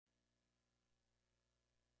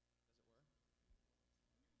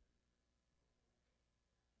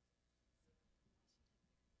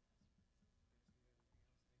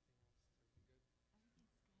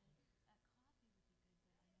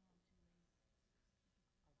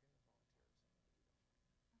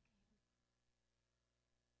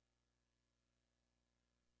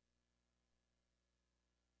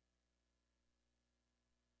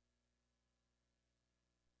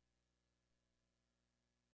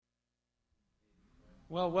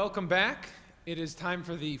Well, welcome back. It is time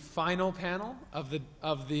for the final panel of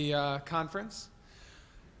the conference.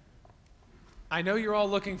 I know you're all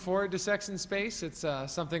looking forward to Sex in Space. It's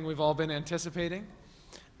something we've all been anticipating.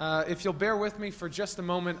 If you'll bear with me for just a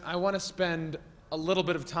moment, I want to spend a little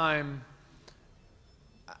bit of time.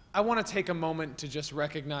 I want to take a moment to just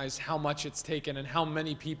recognize how much it's taken and how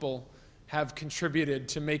many people have contributed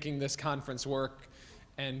to making this conference work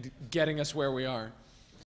and getting us where we are.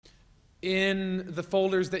 In the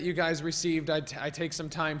folders that you guys received, I take some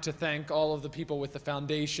time to thank all of the people with the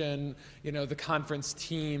foundation, the conference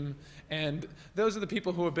team, and those are the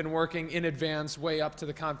people who have been working in advance way up to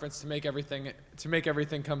the conference to make everything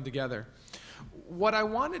come together. What I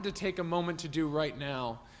wanted to take a moment to do right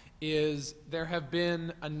now is there have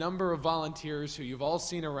been a number of volunteers who you've all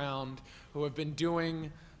seen around who have been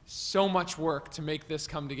doing so much work to make this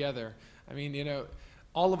come together. I mean,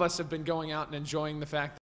 all of us have been going out and enjoying the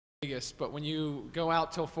fact but when you go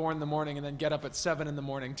out till 4 in the morning and then get up at 7 in the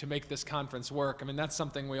morning to make this conference work, I mean, that's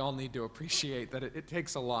something we all need to appreciate, that it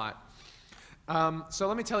takes a lot. So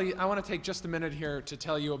let me tell you, I want to take just a minute here to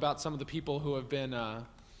tell you about some of the people who have been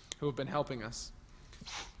helping us.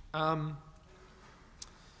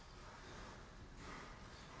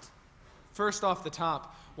 First off the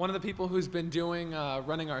top, one of the people who's been doing,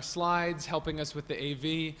 running our slides, helping us with the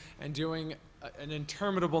AV, and doing an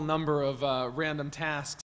interminable number of random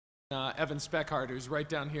tasks, Evan Speckhard, who's right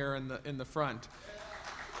down here in the front.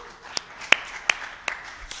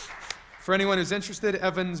 For anyone who's interested,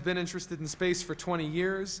 Evan's been interested in space for 20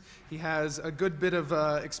 years. He has a good bit of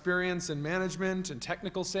experience in management and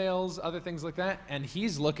technical sales, other things like that, and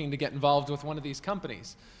he's looking to get involved with one of these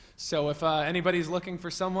companies. So if anybody's looking for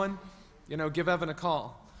someone, give Evan a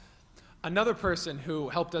call. Another person who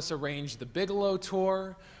helped us arrange the Bigelow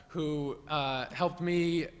tour, who helped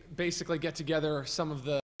me basically get together some of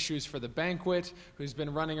the issues for the banquet, who's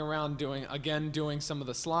been running around doing some of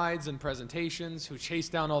the slides and presentations, who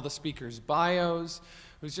chased down all the speakers' bios,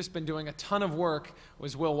 who's just been doing a ton of work,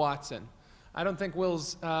 was Will Watson. I don't think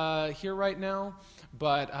Will's here right now,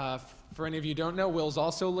 but for any of you who don't know, Will's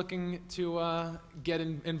also looking to get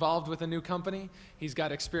involved with a new company. He's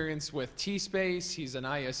got experience with T-Space, he's an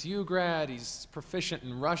ISU grad, he's proficient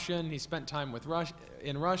in Russian, he spent time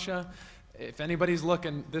in Russia. If anybody's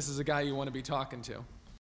looking, this is a guy you want to be talking to.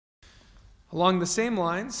 Along the same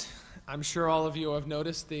lines, I'm sure all of you have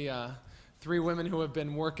noticed the 3 women who have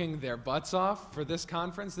been working their butts off for this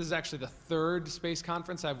conference. This is actually the 3rd space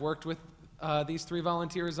conference I've worked with these 3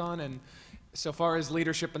 volunteers on, and so far as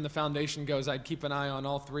leadership in the foundation goes, I'd keep an eye on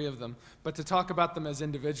all 3 of them. But to talk about them as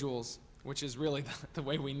individuals, which is really the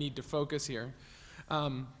way we need to focus here.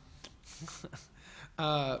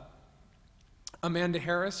 Amanda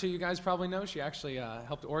Harris, who you guys probably know, she actually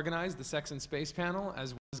helped organize the Sex and Space panel,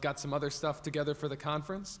 as well as got some other stuff together for the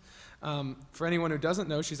conference. For anyone who doesn't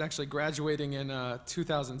know, she's actually graduating in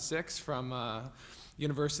 2006 from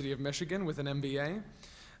University of Michigan with an MBA,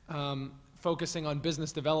 focusing on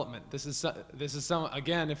business development. This is some,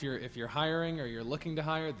 again, if you're hiring or you're looking to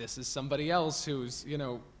hire, this is somebody else who's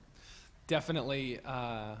definitely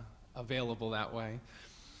available that way.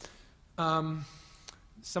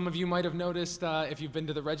 Some of you might have noticed if you've been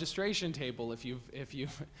to the registration table, if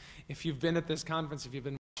you've been at this conference, if you've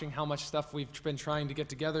been watching how much stuff we've been trying to get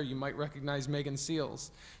together, you might recognize Megan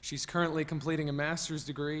Seals. She's currently completing a master's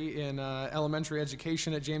degree in elementary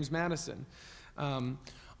education at James Madison.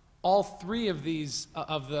 All 3 of these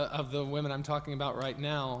of the women I'm talking about right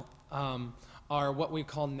now are what we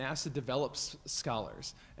call NASA Develops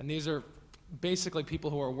Scholars, and these are basically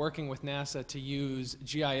people who are working with NASA to use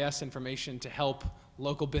GIS information to help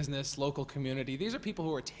local business, local community. These are people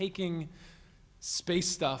who are taking space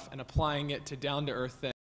stuff and applying it to down-to-earth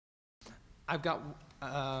things. I've got,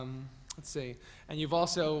 let's see, and you've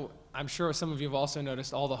also, I'm sure some of you have also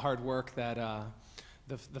noticed all the hard work that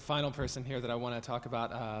the final person here that I want to talk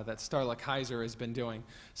about, that Starla Kaiser has been doing.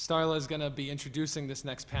 Starla is going to be introducing this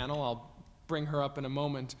next panel. I'll bring her up in a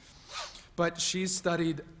moment. But she's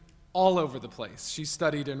studied all over the place. She's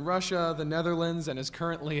studied in Russia, the Netherlands, and is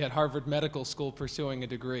currently at Harvard Medical School pursuing a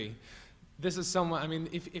degree. This is someone, I mean,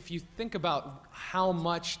 if you think about how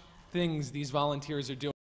much things these volunteers are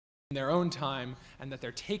doing in their own time and that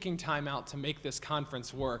they're taking time out to make this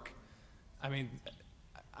conference work, I mean,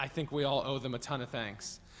 I think we all owe them a ton of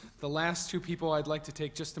thanks. The last 2 people I'd like to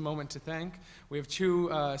take just a moment to thank. We have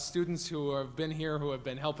 2 students who have been here who have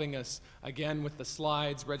been helping us, again, with the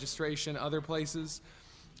slides, registration, other places.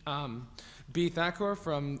 B. Thakur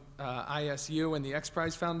from ISU and the X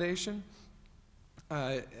Prize Foundation.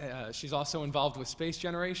 She's also involved with space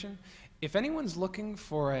generation. If anyone's looking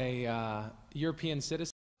for a European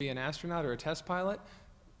citizen to be an astronaut or a test pilot,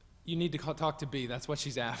 You need to talk to B. That's what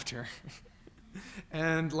she's after.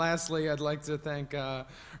 And lastly, I'd like to thank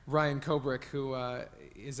Ryan Kobrick, who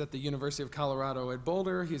is at the University of Colorado at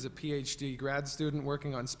Boulder. He's a PhD grad student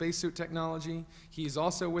working on spacesuit technology. He's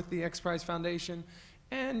also with the X Prize Foundation.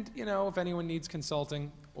 And, you know, if anyone needs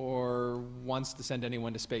consulting or wants to send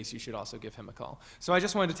anyone to space, you should also give him a call. So I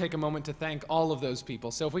just wanted to take a moment to thank all of those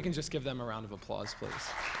people. So if we can just give them a round of applause, please.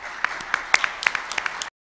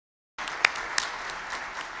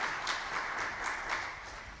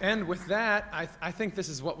 And with that, I think this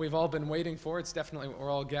is what we've all been waiting for. It's definitely what we're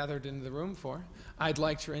all gathered in the room for. I'd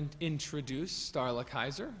like to introduce Starla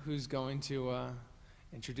Kaiser, who's going to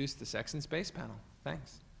introduce the Sex and Space panel.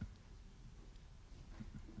 Thanks.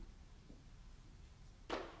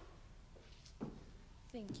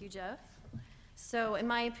 Thank you, Jeff. So in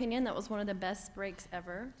my opinion, that was one of the best breaks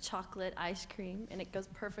ever, chocolate ice cream, and it goes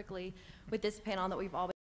perfectly with this panel that we've all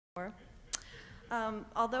been waiting for.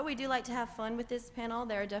 Although we do like to have fun with this panel,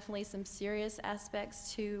 there are definitely some serious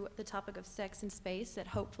aspects to the topic of sex and space that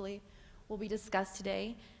hopefully will be discussed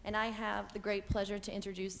today. And I have the great pleasure to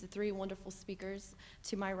introduce the three wonderful speakers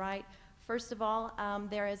to my right. First of all,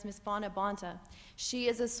 there is Ms. Vanna Bonta. She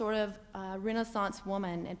is a sort of Renaissance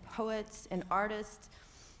woman, and poet, an artist,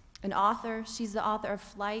 an author. She's the author of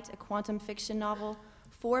Flight, a quantum fiction novel,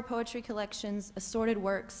 4 poetry collections, assorted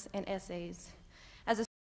works, and essays. As a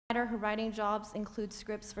writer, her writing jobs include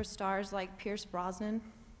scripts for stars like Pierce Brosnan,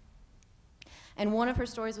 and one of her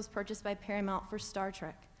stories was purchased by Paramount for Star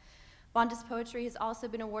Trek. Bonta's poetry has also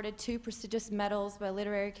been awarded 2 prestigious medals by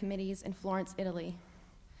literary committees in Florence, Italy.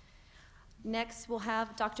 Next, we'll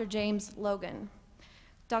have Dr. James Logan.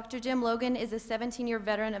 Dr. Jim Logan is a 17-year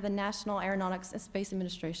veteran of the National Aeronautics and Space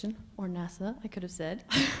Administration, or NASA, I could have said.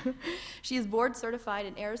 She is board certified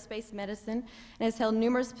in aerospace medicine and has held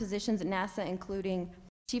numerous positions at NASA, including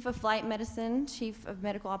Chief of Flight Medicine, Chief of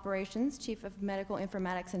Medical Operations, Chief of Medical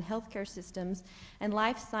Informatics and Healthcare Systems, and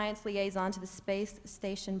Life Science Liaison to the Space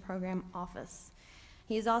Station Program Office.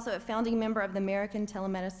 He is also a founding member of the American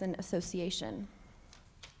Telemedicine Association.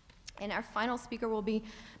 And our final speaker will be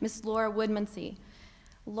Ms. Laura Woodmansee.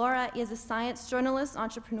 Laura is a science journalist,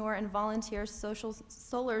 entrepreneur, and volunteer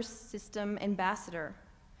solar system ambassador.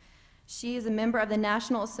 She is a member of the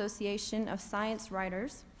National Association of Science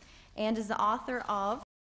Writers and is the author of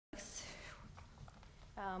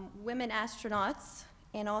Women Astronauts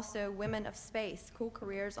and also Women of Space, Cool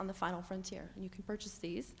Careers on the Final Frontier. And you can purchase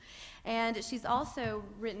these. And she's also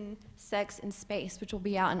written Sex in Space, which will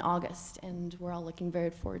be out in August, and we're all looking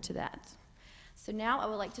very forward to that. So now I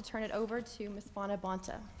would like to turn it over to Ms. Vanna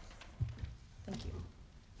Bonta. Thank you.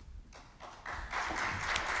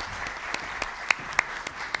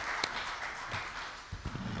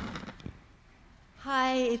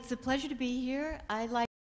 Hi, it's a pleasure to be here. I'd like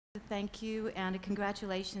to thank you and a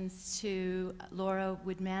congratulations to Laura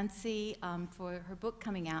Woodmansee for her book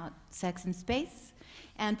coming out, Sex and Space,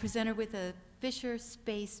 and present her with a Fisher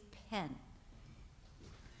Space pen.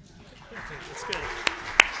 That's good.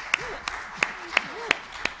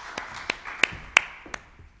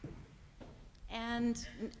 And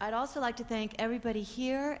I'd also like to thank everybody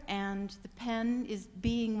here, and the pen is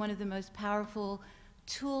being one of the most powerful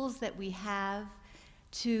tools that we have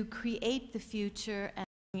to create the future and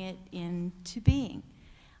bring it into being.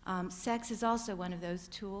 Sex is also one of those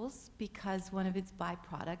tools because one of its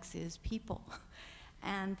byproducts is people.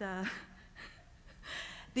 And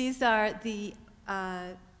these are the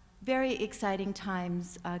very exciting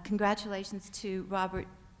times. Congratulations to Robert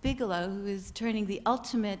Bigelow, who is turning the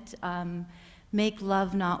ultimate make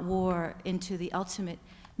love, not war, into the ultimate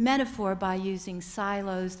metaphor by using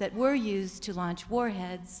silos that were used to launch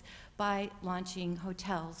warheads by launching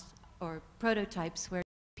hotels or prototypes where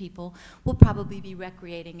people will probably be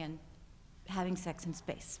recreating and having sex in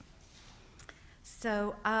space.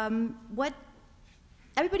 So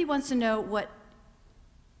everybody wants to know, what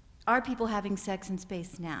are people having sex in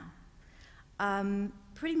space now?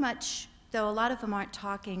 Pretty much, though a lot of them aren't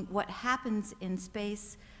talking, what happens in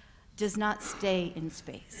space does not stay in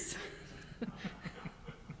space.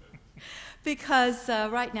 Because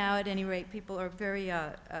right now, at any rate, people are very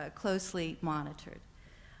closely monitored.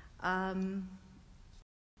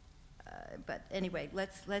 But anyway,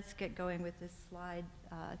 let's get going with this slide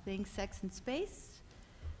thing, sex and space.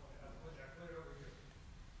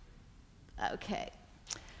 Okay.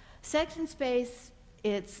 Sex in space,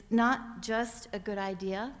 it's not just a good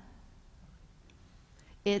idea,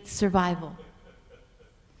 it's survival.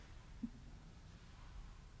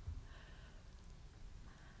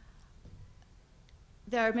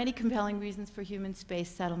 There are many compelling reasons for human space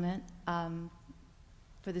settlement,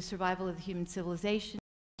 for the survival of the human civilization,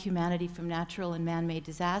 humanity from natural and man-made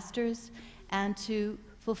disasters, and to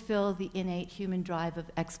fulfill the innate human drive of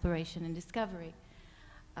exploration and discovery.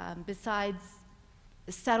 Besides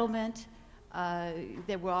settlement,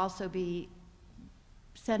 there will also be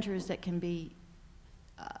centers that can be,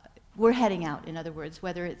 we're heading out, in other words,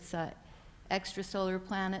 whether it's extrasolar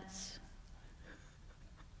planets.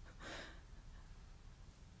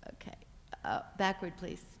 Okay, backward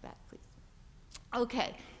please, back please.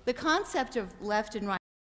 Okay, the concept of left and right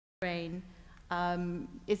brain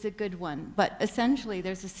is a good one, but essentially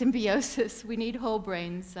there's a symbiosis. We need whole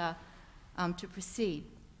brains to proceed.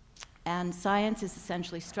 And science is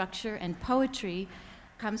essentially structure, and poetry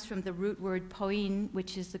comes from the root word poiein,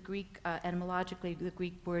 which is the Greek, etymologically, the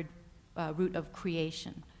Greek word root of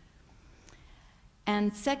creation.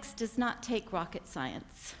 And sex does not take rocket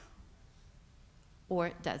science,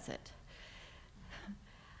 or does it?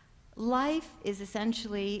 Life is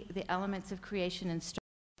essentially the elements of creation and structure,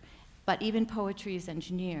 but even poetry is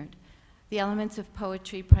engineered. The elements of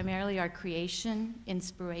poetry primarily are creation,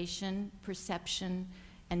 inspiration, perception,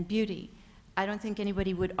 and beauty. I don't think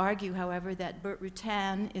anybody would argue, however, that Bert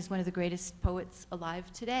Rutan is one of the greatest poets alive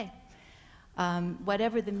today.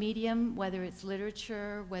 Whatever the medium, whether it's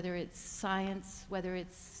literature, whether it's science, whether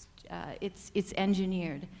it's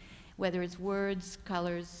engineered, whether it's words,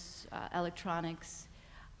 colors, electronics,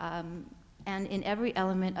 and in every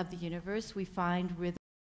element of the universe we find rhythm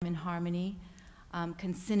and harmony,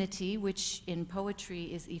 consinity, which in poetry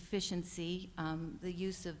is efficiency, the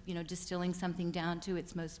use of distilling something down to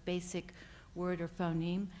its most basic word or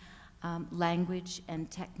phoneme, language and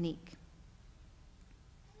technique.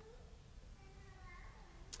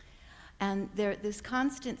 And this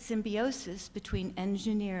constant symbiosis between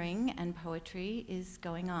engineering and poetry is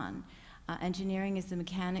going on. Engineering is the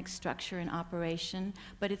mechanics, structure, and operation,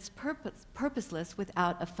 but it's purposeless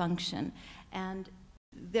without a function. And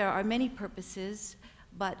there are many purposes,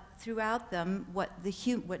 but throughout them,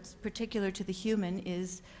 what's particular to the human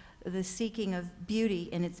is the seeking of beauty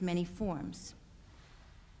in its many forms.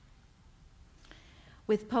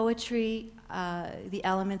 With poetry, the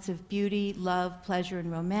elements of beauty, love, pleasure, and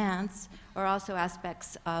romance are also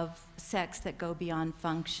aspects of sex that go beyond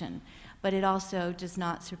function. But it also does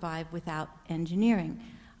not survive without engineering.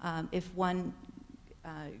 If one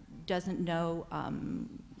doesn't know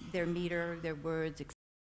their meter, their words,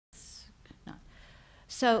 etc.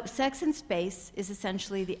 So sex in space is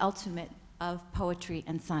essentially the ultimate of poetry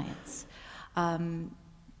and science. And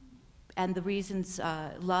the reasons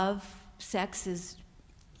love, sex is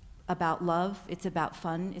about love, it's about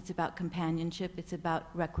fun, it's about companionship, it's about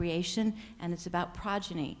recreation, and it's about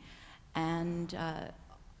progeny. And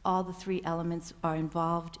all the three elements are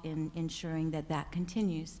involved in ensuring that that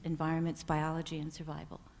continues: environments, biology, and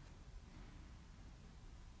survival.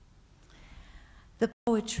 The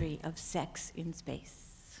poetry of sex in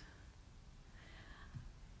space.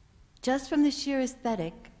 Just from the sheer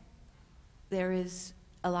aesthetic, there is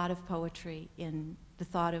a lot of poetry in the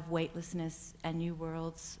thought of weightlessness and new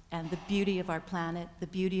worlds and the beauty of our planet, the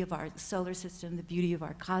beauty of our solar system, the beauty of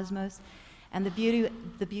our cosmos, and the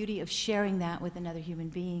beauty of sharing that with another human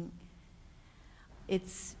being. It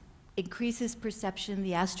increases perception.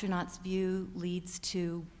 The astronaut's view leads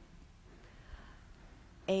to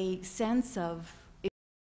a sense of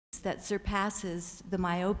that surpasses the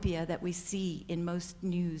myopia that we see in most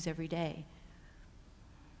news every day.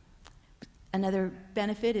 Another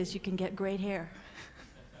benefit is you can get great hair.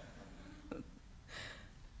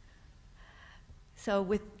 So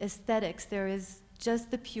with aesthetics, there is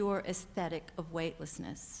just the pure aesthetic of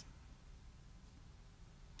weightlessness.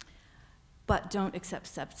 But don't accept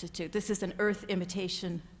substitute. This is an Earth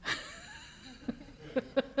imitation.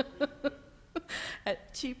 A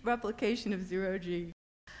cheap replication of zero-G.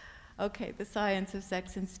 Okay, the science of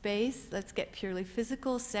sex in space. Let's get purely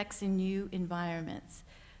physical: sex in new environments.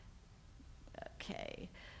 Okay,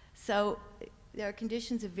 so there are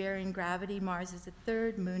conditions of varying gravity. Mars is a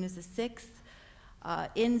third, Moon is a sixth.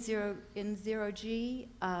 In zero-G,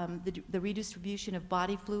 the redistribution of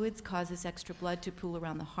body fluids causes extra blood to pool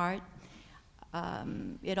around the heart.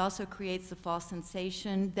 It also creates the false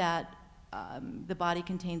sensation that the body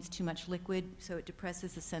contains too much liquid, so it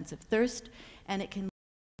depresses the sense of thirst, and it can lead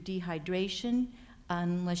to dehydration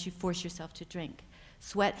unless you force yourself to drink.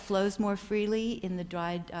 Sweat flows more freely in the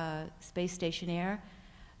dried space station air,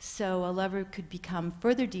 so a lover could become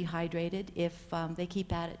further dehydrated if they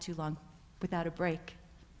keep at it too long without a break.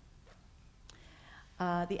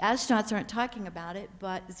 The astronauts aren't talking about it,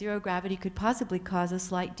 but zero gravity could possibly cause a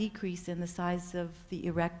slight decrease in the size of the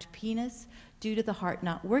erect penis due to the heart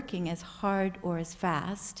not working as hard or as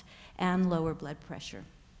fast, and lower blood pressure.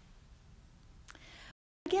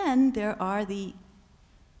 again, there are the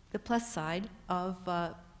plus side of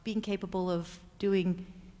being capable of doing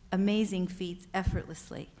amazing feats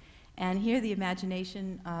effortlessly. And here the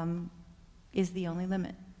imagination is the only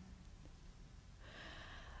limit.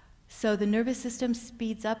 So the nervous system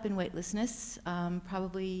speeds up in weightlessness,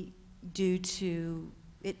 probably due to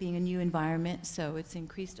it being a new environment, so it's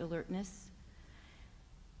increased alertness.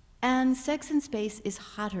 And sex in space is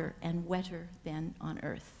hotter and wetter than on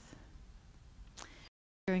Earth.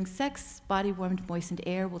 During sex, body-warmed, moistened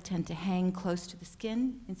air will tend to hang close to the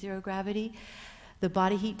skin in zero gravity. The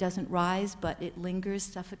body heat doesn't rise, but it lingers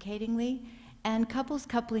suffocatingly. And couples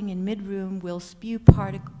coupling in mid-room will spew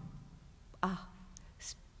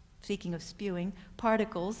speaking of spewing,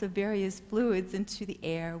 particles of various fluids into the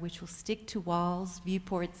air, which will stick to walls,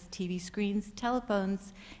 viewports, TV screens,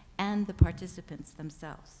 telephones, and the participants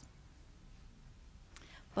themselves.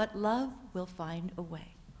 But love will find a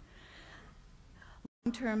way.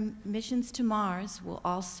 Long-term missions to Mars will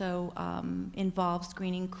also involve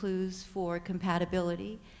screening clues for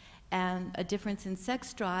compatibility, and a difference in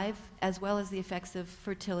sex drive, as well as the effects of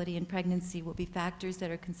fertility and pregnancy, will be factors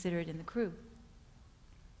that are considered in the crew.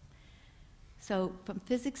 So, from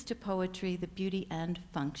physics to poetry, the beauty and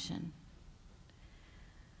function.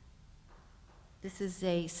 This is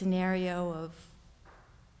a scenario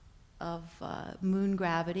of moon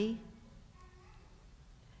gravity,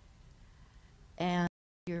 and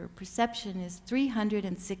your perception is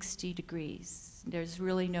 360 degrees. There's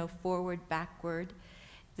really no forward, backward.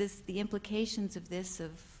 The implications of this,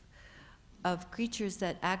 of creatures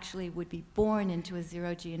that actually would be born into a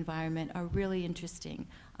zero-G environment, are really interesting.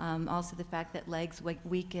 Also the fact that legs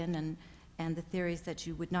weaken, and the theories that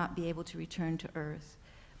you would not be able to return to Earth.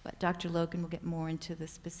 But Dr. Logan will get more into the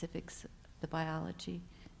specifics of the biology.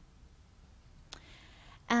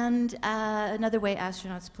 And another way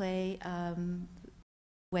astronauts play, the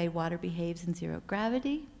way water behaves in zero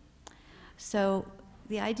gravity. So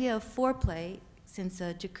the idea of foreplay, since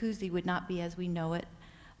a jacuzzi would not be as we know it,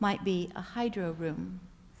 might be a hydro room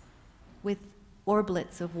with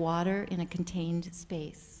orblets of water in a contained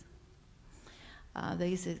space.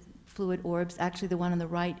 These are fluid orbs. Actually, the one on the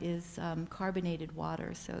right is carbonated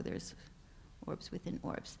water, so there's orbs within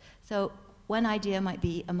orbs. So one idea might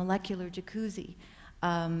be a molecular jacuzzi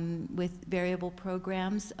with variable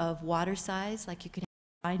programs of water size, like you could have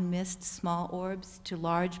fine mist, small orbs, to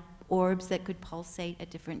large orbs that could pulsate at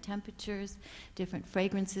different temperatures, different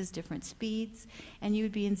fragrances, different speeds, and you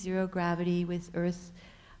would be in zero gravity with Earth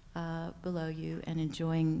below you and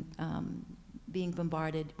enjoying being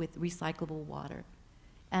bombarded with recyclable water.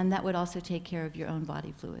 And that would also take care of your own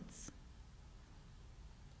body fluids.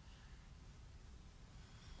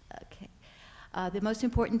 Okay. The most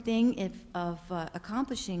important thing of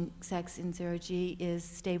accomplishing sex in zero-G is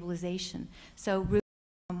stabilization. So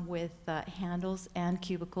with handles and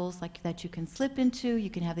cubicles like that you can slip into. You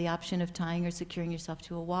can have the option of tying or securing yourself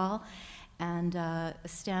to a wall. And a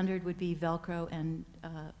standard would be Velcro and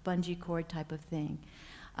bungee cord type of thing.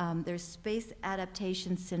 There's space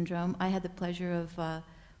adaptation syndrome. I had the pleasure of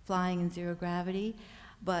flying in zero gravity,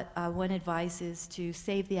 but one advice is to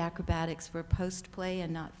save the acrobatics for post-play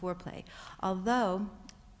and not foreplay. Although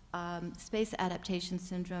space adaptation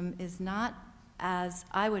syndrome is not as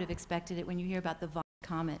I would have expected it when you hear about the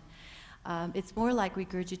comet. It's more like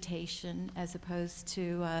regurgitation as opposed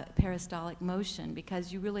to peristolic motion,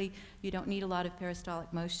 because you don't need a lot of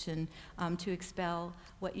peristolic motion to expel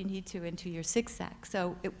what you need to into your sick-sack.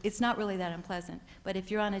 So it's not really that unpleasant. But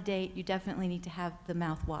if you're on a date, you definitely need to have the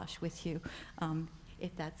mouthwash with you,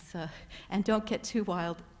 if that's, and don't get too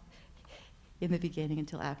wild in the beginning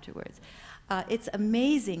until afterwards. It's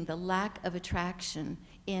amazing the lack of attraction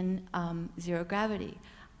in zero gravity.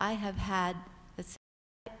 I have had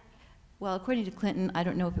well, according to Clinton, I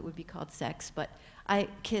don't know if it would be called sex, but I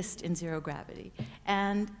kissed in zero gravity.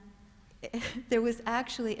 And there was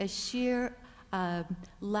actually a sheer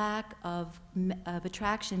lack of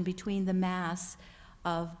attraction between the mass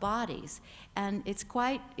of bodies. And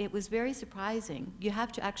it was very surprising. You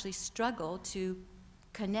have to actually struggle to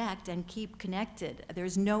connect and keep connected.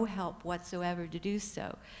 There's no help whatsoever to do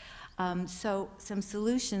so. So some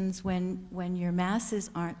solutions when your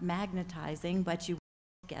masses aren't magnetizing, but you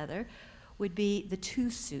work together, would be the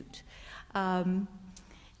two-suit. And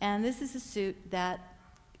this is a suit that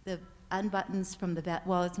the unbuttons from the,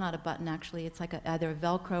 well, it's not a button actually, it's like either a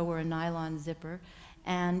Velcro or a nylon zipper,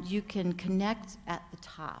 and you can connect at the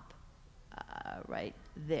top, right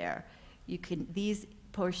there. These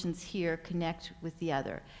portions here connect with the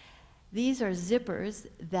other. These are zippers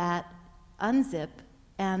that unzip,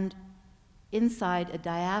 and inside a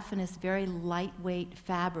diaphanous, very lightweight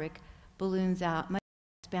fabric balloons out, much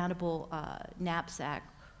expandable knapsack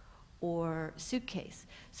or suitcase.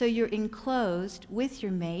 So you're enclosed with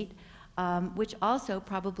your mate, which also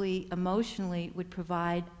probably emotionally would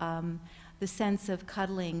provide the sense of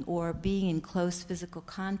cuddling or being in close physical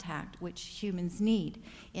contact, which humans need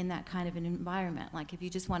in that kind of an environment. Like if you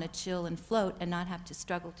just want to chill and float and not have to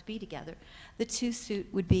struggle to be together, the two-suit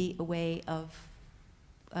would be a way of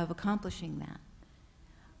accomplishing that.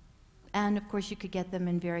 And of course you could get them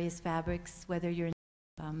in various fabrics, whether you're in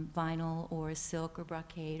vinyl or silk or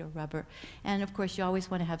brocade or rubber. And of course you always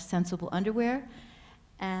want to have sensible underwear.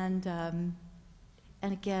 And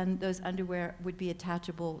again, those underwear would be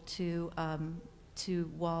attachable to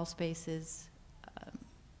wall spaces.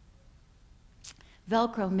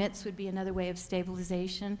 Velcro mitts would be another way of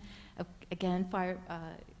stabilization. Again,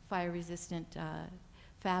 fire-resistant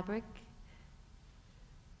fabric.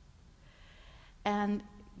 And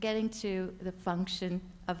getting to the function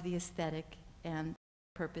of the aesthetic and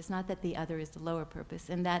purpose, not that the other is the lower purpose,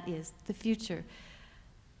 and that is the future.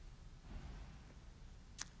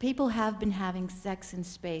 People have been having sex in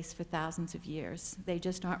space for thousands of years. They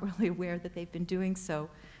just aren't really aware that they've been doing so,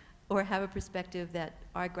 or have a perspective that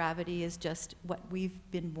our gravity is just what we've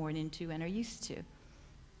been born into and are used to.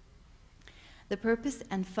 The purpose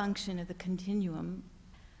and function of the continuum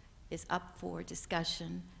is up for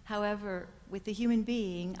discussion. However, with the human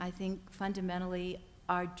being, I think fundamentally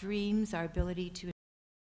our dreams, our ability to,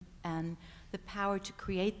 and the power to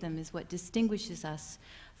create them is what distinguishes us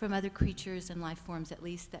from other creatures and life forms, at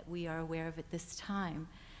least that we are aware of at this time.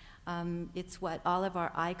 It's what all of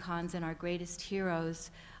our icons and our greatest heroes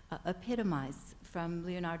epitomize, from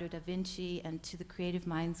Leonardo da Vinci and to the creative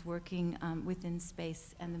minds working within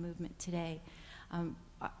space and the movement today.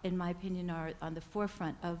 In my opinion, are on the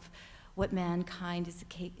forefront of what mankind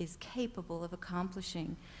is capable of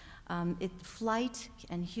accomplishing. Flight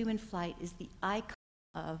and human flight is the icon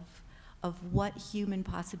of what human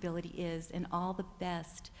possibility is and all the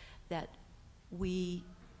best that we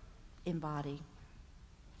embody.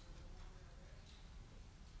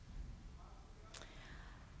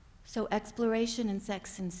 So exploration in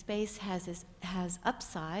sex and space has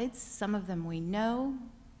upsides. Some of them we know,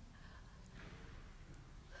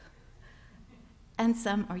 and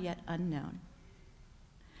some are yet unknown.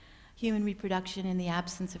 Human reproduction in the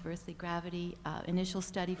absence of earthly gravity. Initial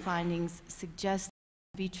study findings suggest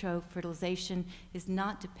in vitro fertilization is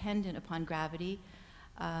not dependent upon gravity.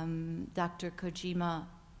 Dr. Kojima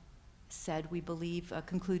said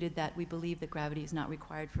concluded that we believe that gravity is not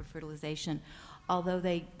required for fertilization, although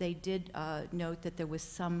they did note that there was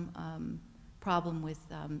some problem with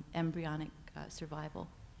embryo survival.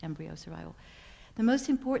 The most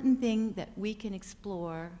important thing that we can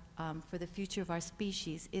explore for the future of our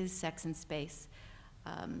species is sex and space.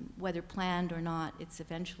 Whether planned or not, it's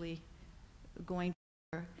eventually going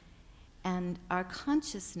to occur. And our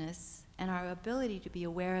consciousness and our ability to be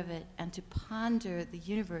aware of it and to ponder the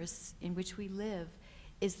universe in which we live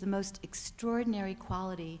is the most extraordinary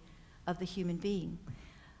quality of the human being.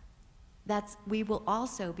 We will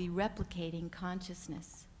also be replicating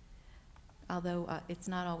consciousness, although it's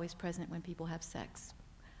not always present when people have sex.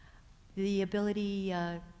 The ability,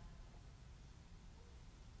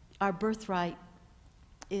 our birthright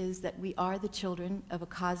is that we are the children of a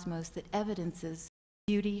cosmos that evidences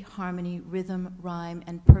beauty, harmony, rhythm, rhyme,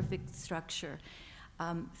 and perfect structure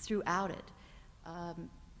throughout it.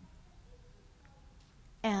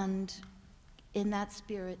 And in that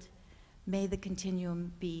spirit, may the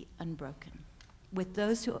continuum be unbroken. With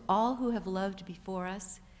those all who have loved before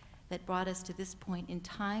us, that brought us to this point in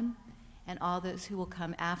time, and all those who will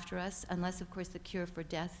come after us, unless, of course, the cure for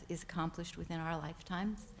death is accomplished within our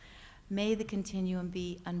lifetimes. May the continuum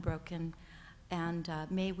be unbroken, and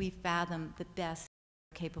may we fathom the best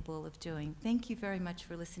we're capable of doing. Thank you very much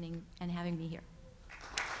for listening and having me here.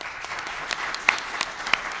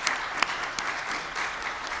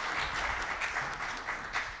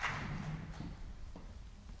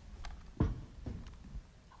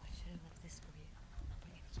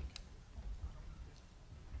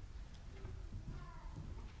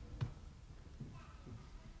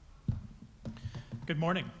 Good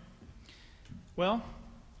morning. Well,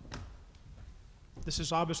 this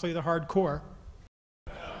is obviously the hardcore,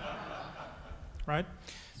 right?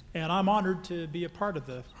 And I'm honored to be a part of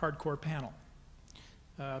the hardcore panel.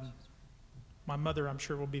 My mother, I'm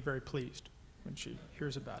sure, will be very pleased when she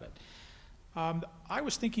hears about it. I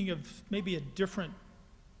was thinking of maybe a different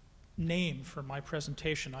name for my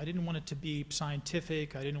presentation. I didn't want it to be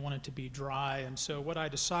scientific, I didn't want it to be dry, and so what I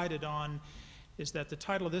decided on is that the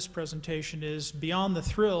title of this presentation is Beyond the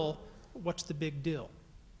Thrill, What's the Big Deal?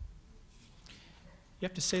 You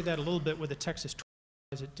have to say that a little bit with a Texas twist.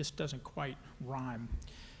 it just doesn't quite rhyme.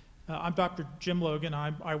 I'm Dr. Jim Logan.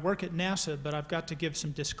 I work at NASA, but I've got to give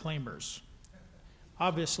some disclaimers.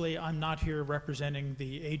 Obviously, I'm not here representing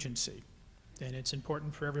the agency, and it's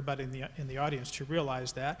important for everybody in the audience to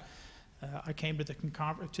realize that. I came to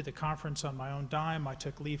the conference on my own dime. I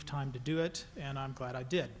took leave time to do it, and I'm glad I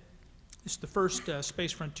did. This is the first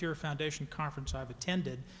Space Frontier Foundation conference I've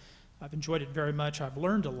attended. I've enjoyed it very much. I've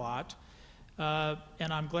learned a lot,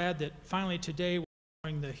 and I'm glad that finally today we're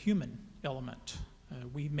exploring the human element.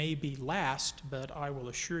 We may be last, but I will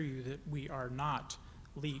assure you that we are not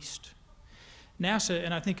least. NASA,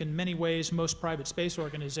 and I think in many ways most private space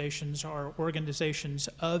organizations, are organizations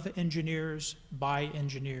of engineers, by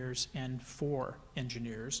engineers, and for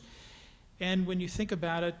engineers. And when you think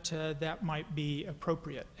about it, that might be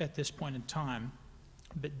appropriate at this point in time,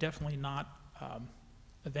 but definitely not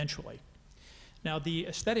eventually. Now, the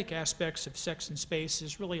aesthetic aspects of sex and space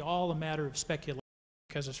is really all a matter of speculation,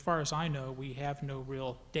 because as far as I know, we have no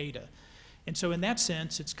real data. And so in that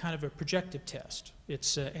sense, it's kind of a projective test.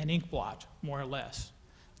 It's an ink blot, more or less.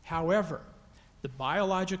 However, the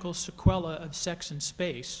biological sequela of sex and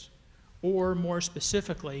space, or more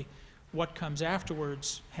specifically, what comes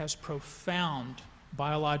afterwards, has profound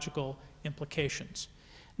biological implications.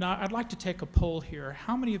 Now, I'd like to take a poll here.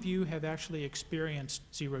 How many of you have actually experienced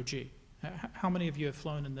zero-G? How many of you have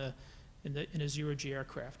flown in a zero-G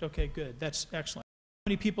aircraft? Okay, good. That's excellent. How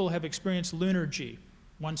many people have experienced lunar G,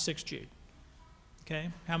 1/6 G? Okay.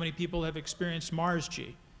 How many people have experienced Mars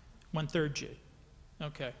G, 1/3 G?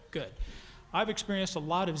 Okay, good. I've experienced a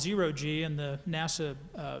lot of zero-G in the NASA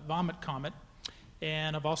Vomit Comet,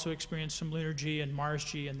 and I've also experienced some lunar G and Mars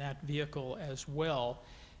G in that vehicle as well.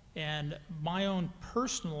 And my own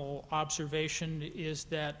personal observation is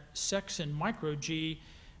that sex and micro-G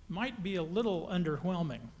might be a little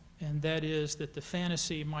underwhelming, and that is that the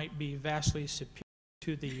fantasy might be vastly superior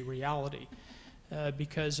to the reality.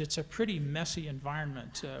 Because it's a pretty messy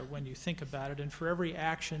environment when you think about it, and for every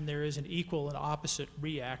action there is an equal and opposite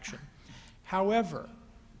reaction. However,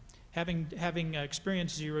 having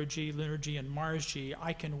experienced zero-G, lunar G, and Mars G,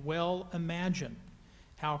 I can well imagine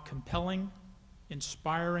how compelling,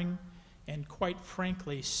 inspiring, and quite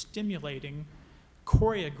frankly stimulating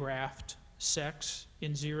choreographed sex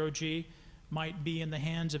in zero-G might be in the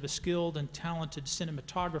hands of a skilled and talented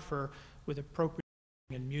cinematographer with appropriate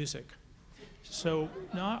and music. So,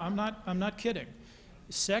 no, I'm not kidding.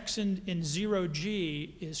 Sex in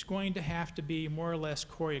zero-G is going to have to be more or less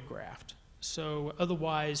choreographed. So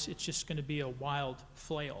otherwise, it's just going to be a wild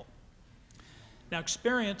flail. Now,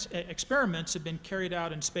 experiments have been carried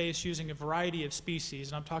out in space using a variety of species,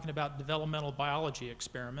 and I'm talking about developmental biology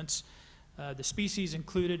experiments. The species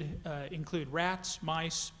include rats,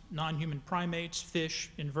 mice, non-human primates,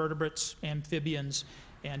 fish, invertebrates, amphibians,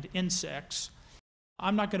 and insects.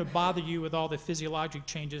 I'm not going to bother you with all the physiologic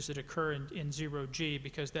changes that occur in zero-G,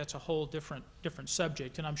 because that's a whole different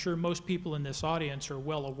subject, and I'm sure most people in this audience are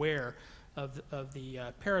well aware of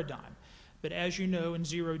the paradigm. But as you know, in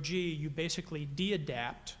zero-G, you basically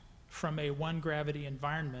de-adapt from a one-gravity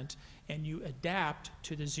environment, and you adapt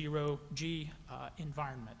to the zero-G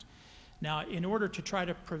environment. Now, in order to try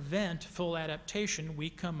to prevent full adaptation, we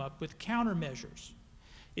come up with countermeasures.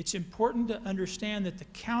 It's important to understand that the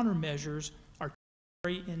countermeasures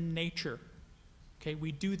in nature. Okay,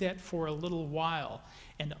 we do that for a little while,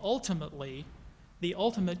 and ultimately the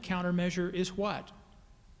ultimate countermeasure is what?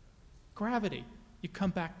 Gravity. You come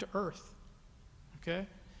back to Earth. Okay,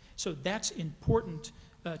 so that's important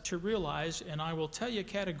to realize, and I will tell you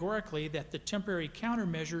categorically that the temporary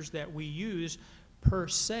countermeasures that we use per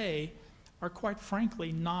se are quite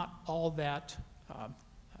frankly not all that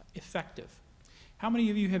effective. How many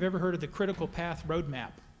of you have ever heard of the critical path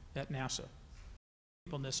roadmap at NASA?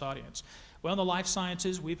 People in this audience. Well, in the life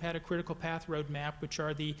sciences, we've had a critical path roadmap, which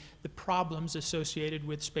are the problems associated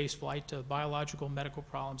with spaceflight, biological, medical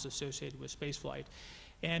problems associated with spaceflight.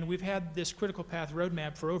 And we've had this critical path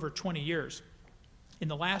roadmap for over 20 years. In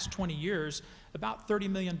the last 20 years, about $30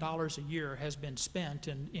 million a year has been spent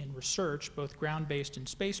in research, both ground-based and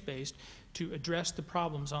space-based, to address the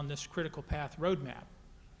problems on this critical path roadmap.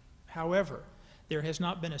 However, there has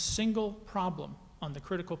not been a single problem on the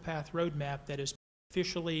critical path roadmap that is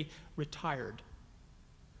officially retired.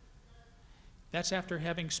 That's after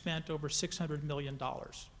having spent over $600 million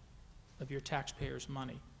of your taxpayers'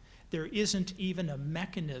 money. There isn't even a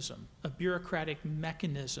mechanism, a bureaucratic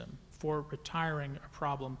mechanism for retiring a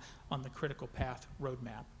problem on the critical path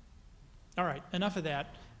roadmap. All right, enough of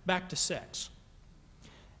that. Back to sex.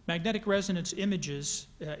 Magnetic resonance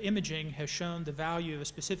imaging has shown the value of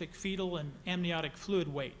specific fetal and amniotic fluid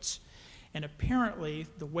weights. And apparently,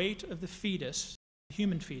 the weight of the fetus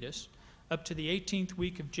human fetus up to the 18th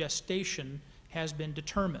week of gestation has been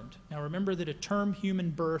determined. Now remember that a term human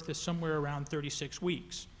birth is somewhere around 36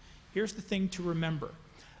 weeks. Here's the thing to remember.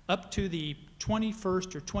 Up to the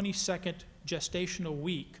 21st or 22nd gestational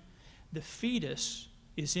week, the fetus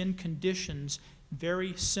is in conditions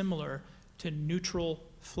very similar to neutral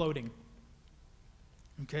floating.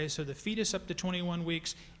 Okay, so the fetus up to 21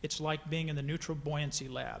 weeks, it's like being in the neutral buoyancy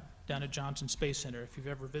lab down at Johnson Space Center, if you've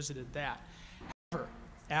ever visited that. However,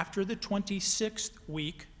 after the 26th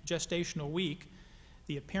week, gestational week,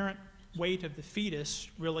 the apparent weight of the fetus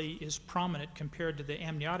really is prominent compared to the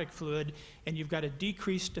amniotic fluid, and you've got a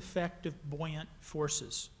decreased effect of buoyant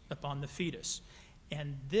forces upon the fetus.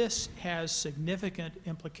 And this has significant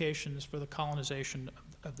implications for the colonization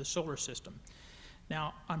of the solar system.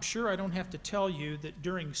 Now, I'm sure I don't have to tell you that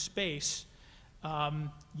during space,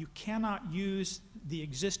 you cannot use the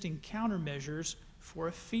existing countermeasures for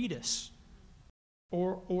a fetus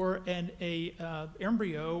or an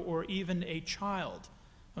embryo or even a child.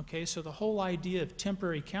 Okay, so the whole idea of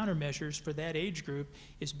temporary countermeasures for that age group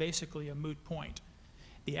is basically a moot point.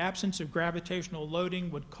 The absence of gravitational loading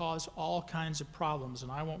would cause all kinds of problems,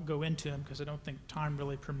 and I won't go into them because I don't think time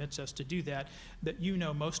really permits us to do that, but you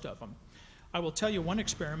know most of them. I will tell you one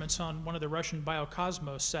experiment on one of the Russian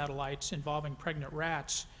Biocosmos satellites involving pregnant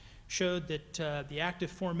rats showed that the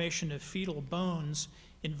active formation of fetal bones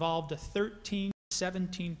involved a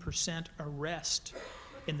 13–17% arrest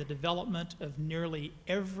in the development of nearly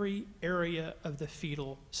every area of the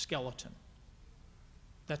fetal skeleton.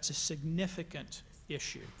 That's a significant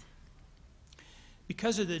issue.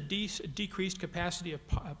 Because of the decreased capacity of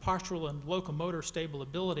postural and locomotor stable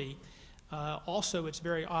ability, also it's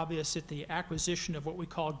very obvious that the acquisition of what we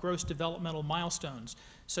call gross developmental milestones,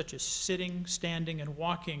 such as sitting, standing, and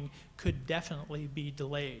walking, could definitely be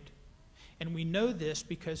delayed. And we know this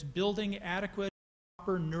because building adequate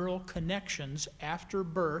proper neural connections after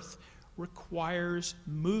birth requires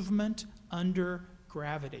movement under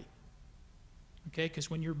gravity. Okay, because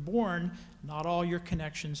when you're born, not all your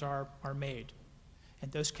connections are made.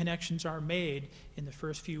 And those connections are made in the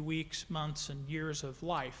first few weeks, months, and years of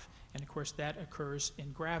life. And of course, that occurs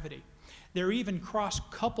in gravity. There are even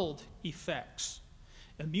cross-coupled effects.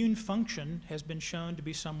 Immune function has been shown to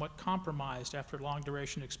be somewhat compromised after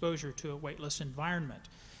long-duration exposure to a weightless environment.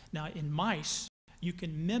 Now, in mice, you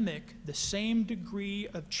can mimic the same degree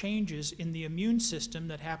of changes in the immune system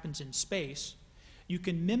that happens in space. You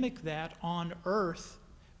can mimic that on Earth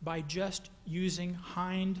by just using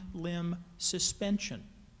hind limb suspension.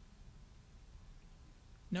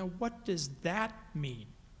 Now, what does that mean?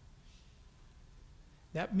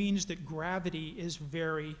 That means that gravity is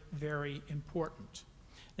very, very important.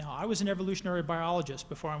 Now, I was an evolutionary biologist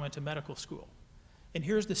before I went to medical school. And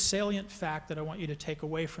here's the salient fact that I want you to take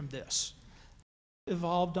away from this.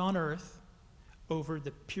 Evolved on Earth over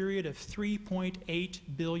the period of 3.8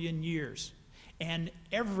 billion years. And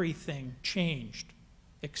everything changed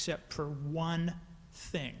except for one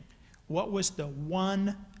thing. What was the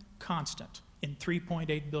one constant in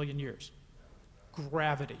 3.8 billion years?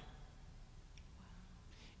 Gravity.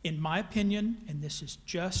 In my opinion, and this is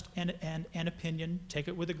just an opinion, take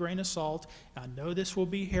it with a grain of salt. I know this will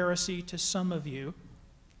be heresy to some of you,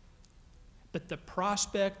 but the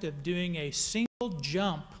prospect of doing a single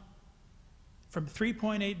jump from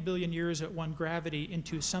 3.8 billion years at one gravity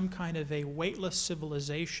into some kind of a weightless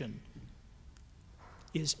civilization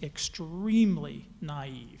is extremely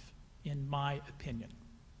naive, in my opinion.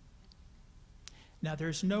 Now,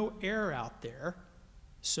 there's no air out there,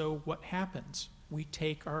 so what happens? We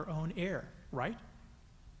take our own air, right?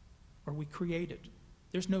 Or we create it.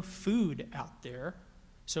 There's no food out there,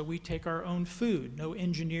 so we take our own food. No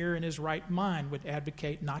engineer in his right mind would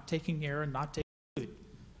advocate not taking air and not taking food.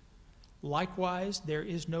 Likewise, there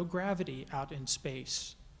is no gravity out in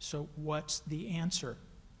space. So what's the answer?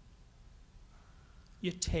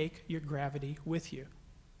 You take your gravity with you.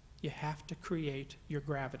 You have to create your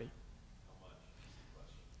gravity.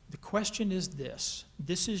 The question is this.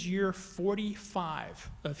 This is year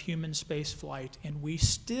 45 of human spaceflight, and we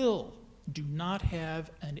still do not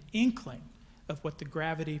have an inkling of what the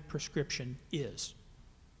gravity prescription is.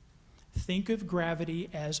 Think of gravity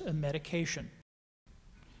as a medication.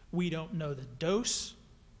 We don't know the dose,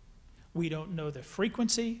 we don't know the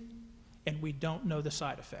frequency, and we don't know the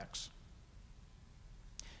side effects.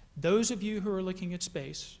 Those of you who are looking at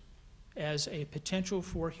space as a potential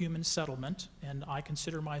for human settlement, and I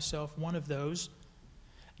consider myself one of those,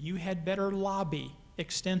 you had better lobby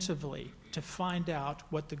extensively to find out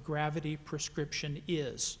what the gravity prescription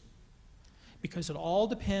is. Because it all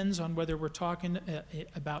depends on whether we're talking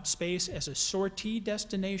about space as a sortie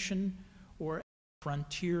destination or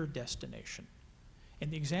frontier destination.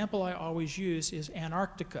 And the example I always use is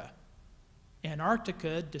Antarctica.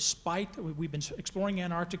 Antarctica, despite, we've been exploring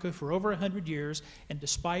Antarctica for over 100 years, and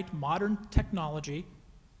despite modern technology,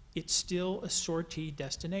 it's still a sortie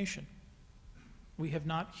destination. We have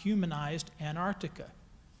not humanized Antarctica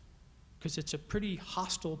because it's a pretty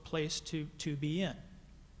hostile place to be in.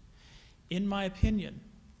 In my opinion,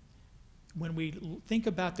 when we think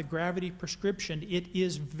about the gravity prescription, it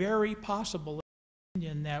is very possible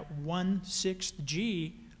that 1/6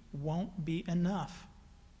 G won't be enough.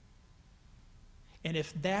 And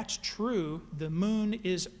if that's true, the moon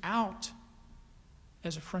is out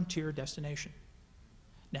as a frontier destination.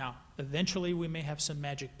 Now, eventually we may have some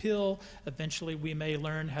magic pill, eventually we may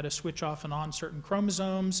learn how to switch off and on certain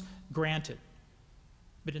chromosomes, granted.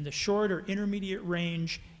 But in the short or intermediate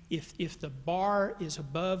range, if the bar is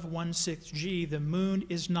above 1/6 G, the moon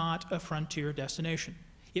is not a frontier destination.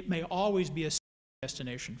 It may always be a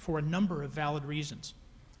destination for a number of valid reasons.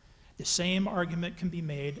 The same argument can be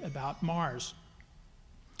made about Mars.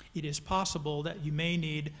 It is possible that you may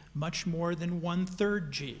need much more than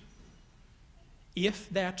 1/3 G. If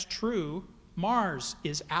that's true, Mars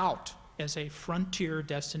is out as a frontier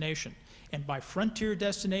destination. And by frontier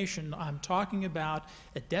destination, I'm talking about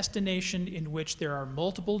a destination in which there are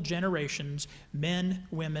multiple generations, men,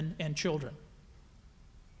 women, and children.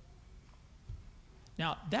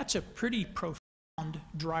 Now, that's a pretty profound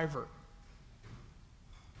driver.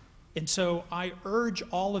 And so I urge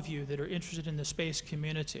all of you that are interested in the space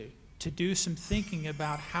community to do some thinking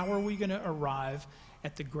about how are we going to arrive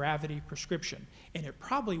at the gravity prescription. And it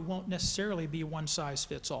probably won't necessarily be one size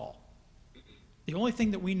fits all. The only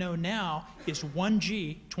thing that we know now is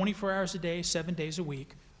 1G, 24 hours a day, 7 days a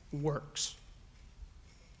week, works.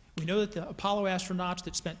 We know that the Apollo astronauts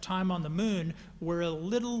that spent time on the moon were a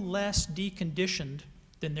little less deconditioned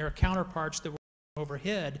than their counterparts that were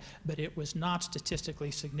overhead, but it was not statistically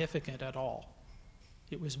significant at all.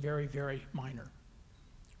 It was very, very minor.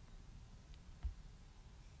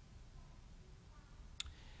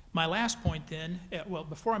 My last point then, well,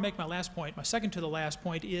 before I make my last point, my second to the last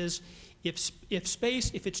point is if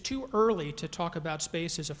it's too early to talk about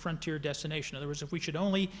space as a frontier destination, in other words, if we should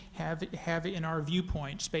only have in our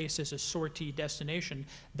viewpoint space as a sortie destination,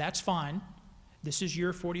 that's fine. This is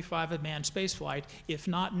year 45 of manned spaceflight. If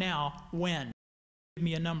not now, when? Give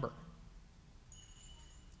me a number.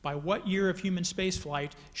 By what year of human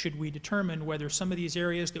spaceflight should we determine whether some of these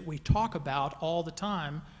areas that we talk about all the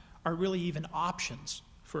time are really even options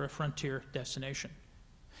for a frontier destination?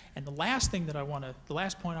 And the last point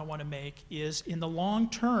I want to make is in the long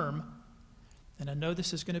term, and I know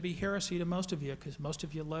this is going to be heresy to most of you because most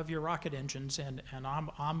of you love your rocket engines, and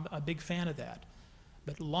I'm a big fan of that.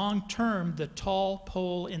 But long term, the tall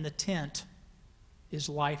pole in the tent is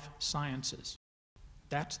life sciences.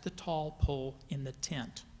 That's the tall pole in the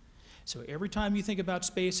tent. So every time you think about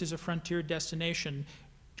space as a frontier destination,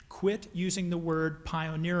 quit using the word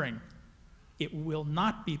pioneering. It will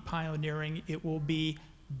not be pioneering, it will be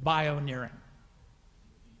bioneering.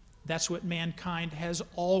 That's what mankind has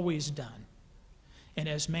always done. And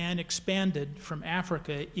as man expanded from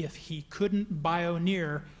Africa, if he couldn't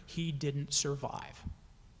bioneer, he didn't survive.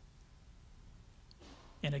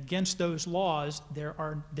 And against those laws,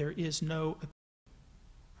 there is no.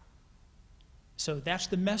 So that's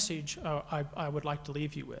the message I would like to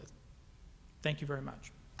leave you with. Thank you very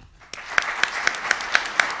much.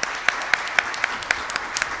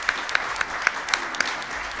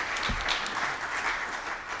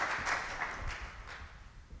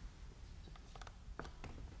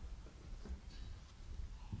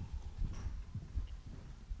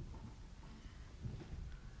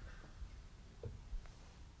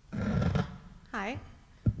 Hi.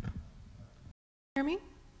 Hear me?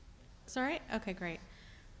 It's all right? Okay, great.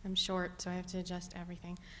 I'm short, so I have to adjust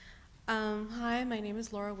everything. Hi, my name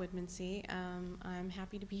is Laura Woodmansee. I'm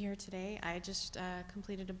happy to be here today. I just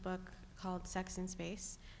completed a book called Sex in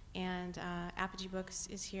Space, and Apogee Books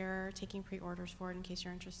is here taking pre-orders for it in case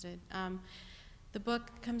you're interested. The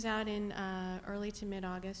book comes out in early to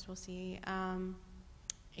mid-August, we'll see,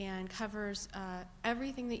 and covers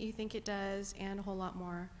everything that you think it does and a whole lot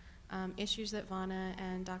more. Issues that Vanna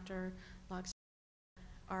and Dr. Logg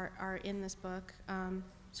are in this book.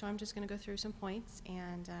 So I'm just going to go through some points,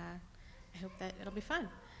 and I hope that it'll be fun.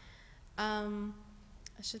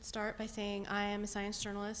 I should start by saying I am a science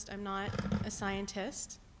journalist. I'm not a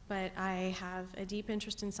scientist, but I have a deep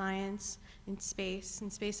interest in science, in space,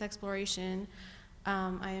 and space exploration.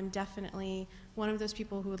 I am definitely one of those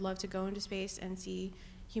people who would love to go into space and see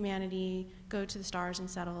humanity go to the stars and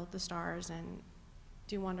settle the stars and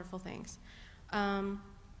do wonderful things.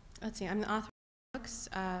 Let's see, I'm the author books,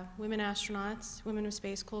 Women Astronauts, Women of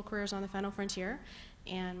Space, Cool Careers on the Final Frontier,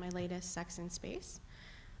 and my latest, Sex in Space.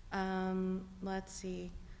 Let's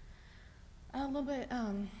see. A little bit,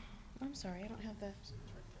 I'm sorry, I don't have the,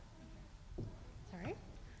 sorry.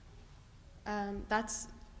 That's,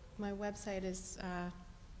 my website is,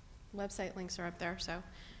 website links are up there, so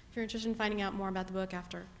if you're interested in finding out more about the book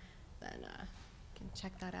after, then you can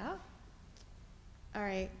check that out. All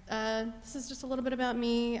right, this is just a little bit about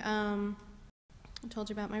me. I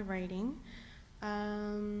told you about my writing.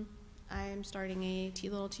 I'm starting a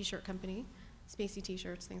little t-shirt company, spacey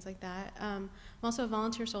t-shirts, things like that. I'm also a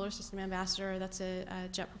volunteer solar system ambassador. That's a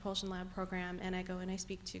Jet Propulsion Lab program, and I go and I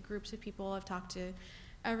speak to groups of people. I've talked to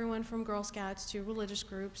everyone from Girl Scouts to religious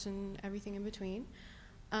groups and everything in between.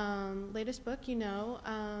 Latest book, you know,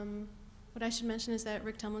 what I should mention is that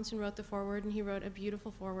Rick Tumlinson wrote the foreword, and he wrote a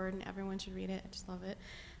beautiful foreword, and everyone should read it. I just love it.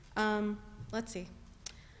 Let's see.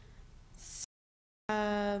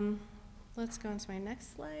 Let's go on to my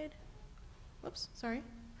next slide. Whoops, sorry.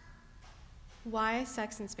 Why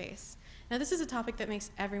sex in space? Now, this is a topic that makes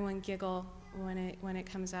everyone giggle when it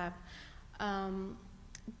comes up.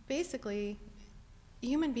 Basically,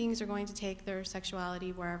 human beings are going to take their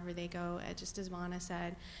sexuality wherever they go, just as Vanna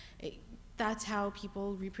said. That's how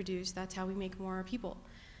people reproduce. That's how we make more people.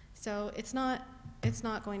 So it's not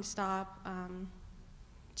going to stop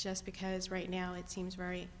just because right now it seems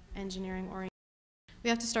very engineering oriented. We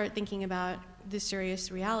have to start thinking about the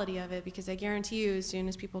serious reality of it, because I guarantee you, as soon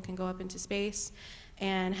as people can go up into space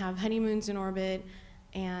and have honeymoons in orbit,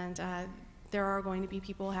 and there are going to be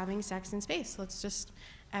people having sex in space. Let's just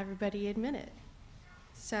everybody admit it.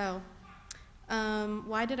 So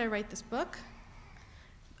why did I write this book?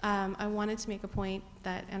 I wanted to make a point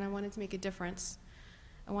and I wanted to make a difference.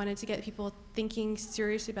 I wanted to get people thinking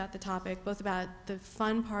seriously about the topic, both about the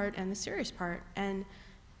fun part and the serious part. And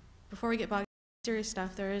before we get bogged down in serious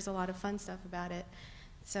stuff, there is a lot of fun stuff about it.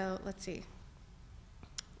 So let's see.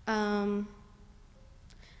 I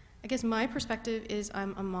guess my perspective is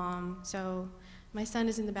I'm a mom, so my son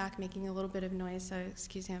is in the back making a little bit of noise, so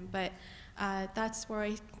excuse him. But that's where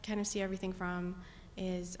I kind of see everything from.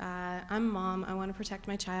 Is I'm a mom, I want to protect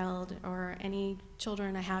my child or any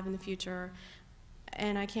children I have in the future,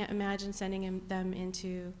 and I can't imagine sending them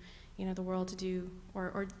into, you know, the world to do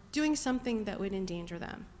or doing something that would endanger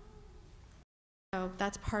them. So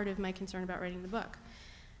that's part of my concern about writing the book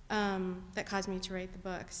that caused me to write the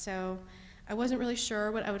book. So I wasn't really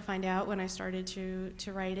sure what I would find out when I started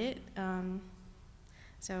to write it.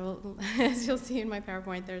 So as you'll see in my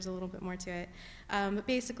PowerPoint, there's a little bit more to it. But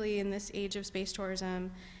basically, in this age of space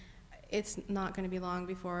tourism, it's not going to be long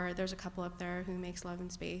before there's a couple up there who makes love in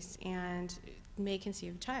space and may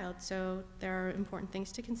conceive a child. So there are important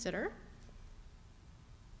things to consider.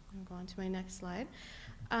 I'll go on to my next slide.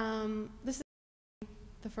 This is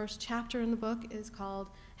the first chapter in the book is called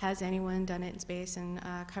Has Anyone Done It in Space, and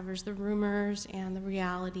covers the rumors and the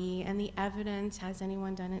reality and the evidence. Has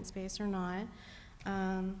anyone done it in space or not?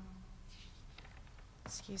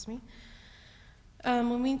 Excuse me.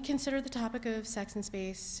 When we consider the topic of sex in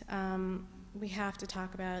space, we have to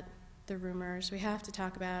talk about the rumors. We have to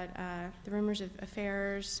talk about the rumors of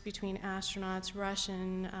affairs between astronauts,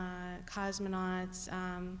 Russian cosmonauts,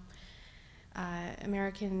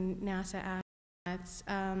 American NASA astronauts.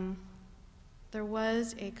 There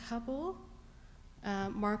was a couple,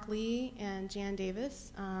 Mark Lee and Jan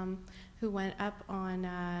Davis, who went up on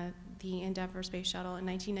the Endeavour space shuttle in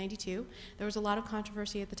 1992. There was a lot of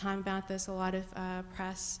controversy at the time about this. A lot of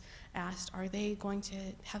press asked, "Are they going to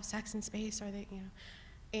have sex in space? Are they, you know?"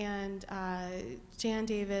 And Jan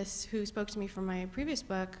Davis, who spoke to me for my previous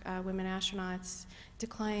book, Women Astronauts,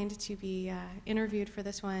 declined to be interviewed for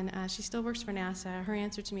this one. She still works for NASA. Her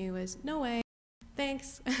answer to me was, "No way,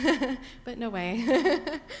 thanks, but no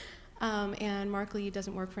way." And Mark Lee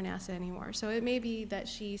doesn't work for NASA anymore. So it may be that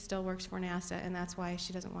she still works for NASA, and that's why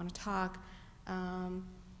she doesn't want to talk.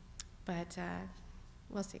 But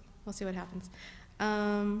we'll see. We'll see what happens.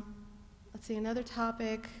 Let's see, another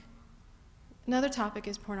topic. Another topic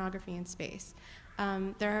is pornography in space.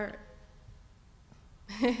 Let's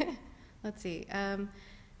see.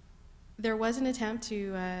 There was an attempt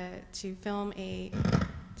to film a,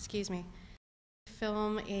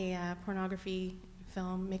 pornography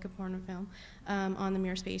film, make a porno film, on the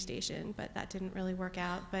Mir space station, but that didn't really work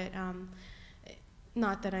out. But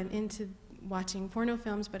not that I'm into watching porno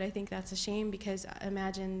films, but I think that's a shame, because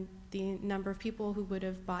imagine the number of people who would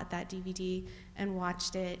have bought that DVD and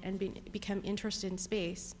watched it and become interested in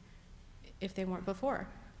space if they weren't before.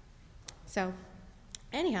 So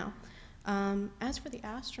anyhow, as for the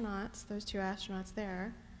astronauts, those two astronauts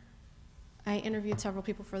there, I interviewed several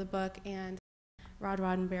people for the book, and Rod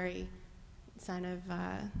Roddenberry, son of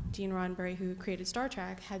Gene Roddenberry, who created Star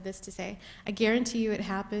Trek, had this to say: "I guarantee you it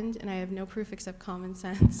happened, and I have no proof except common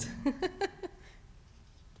sense."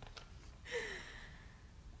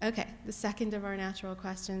 Okay, the second of our natural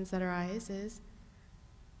questions that arise is,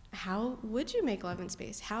 how would you make love in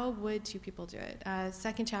space? How would two people do it?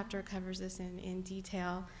 Second chapter covers this in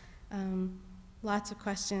detail. Lots of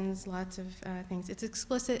questions, lots of things. It's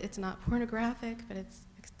explicit, it's not pornographic, but it's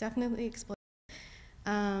definitely explicit.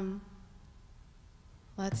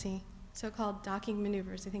 Let's see, so-called docking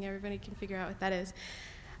maneuvers. I think everybody can figure out what that is.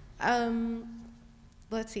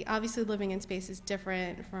 Let's see, obviously living in space is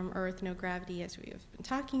different from Earth, no gravity, as we have been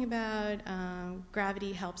talking about.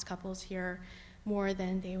 Gravity helps couples here more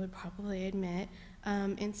than they would probably admit.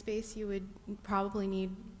 In space, you would probably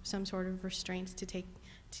need some sort of restraints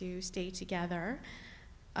to stay together.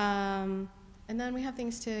 And then we have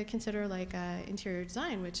things to consider like interior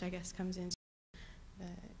design, which I guess comes into the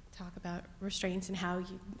talk about restraints and how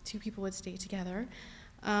two people would stay together.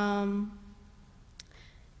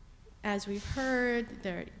 As we've heard,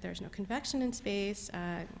 there's no convection in space.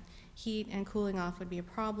 Heat and cooling off would be a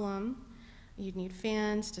problem. You'd need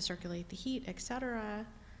fans to circulate the heat, etc.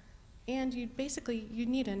 And you'd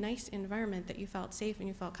need a nice environment that you felt safe and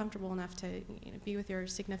you felt comfortable enough to be with your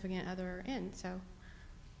significant other in. So,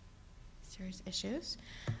 serious issues.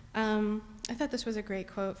 I thought this was a great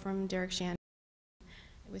quote from Derek Shannon.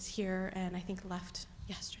 It was here and I think left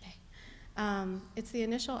yesterday. It's the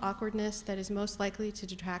initial awkwardness that is most likely to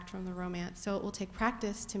detract from the romance, so it will take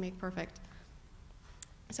practice to make perfect.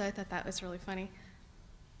 So I thought that was really funny.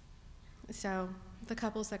 So the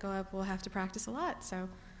couples that go up will have to practice a lot, so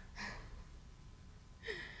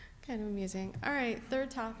kind of amusing. All right, third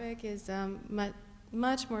topic is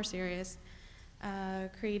much more serious,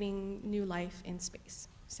 creating new life in space,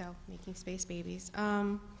 so making space babies.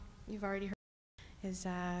 You've already heard is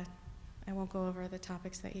I won't go over the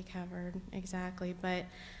topics that you covered exactly, but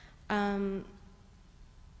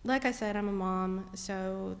like I said, I'm a mom,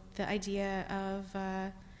 so the idea of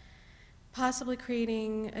possibly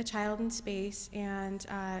creating a child in space and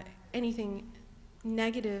anything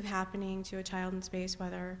negative happening to a child in space,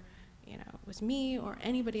 whether it was me or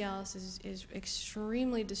anybody else, is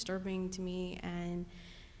extremely disturbing to me and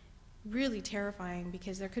really terrifying,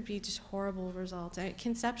 because there could be just horrible results.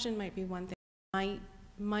 Conception might be one thing,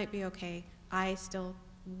 might be okay. I still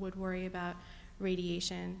would worry about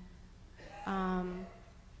radiation.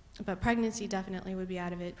 But pregnancy definitely would be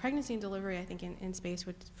out of it. Pregnancy and delivery, I think, in space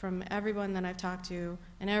would, from everyone that I've talked to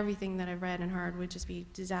and everything that I've read and heard, would just be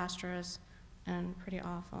disastrous and pretty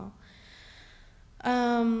awful.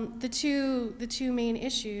 The two main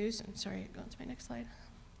issues, I'm sorry, go on to my next slide.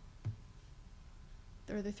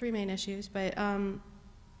 There are the three main issues, but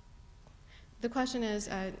the question is,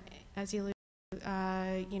 as you alluded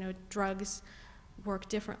to, drugs work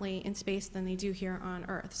differently in space than they do here on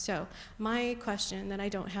Earth. So my question that I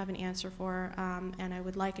don't have an answer for, and I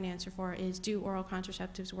would like an answer for, is, do oral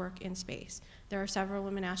contraceptives work in space? There are several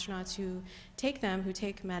women astronauts who take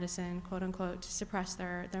medicine, quote unquote, to suppress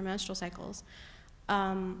their menstrual cycles.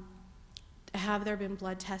 Have there been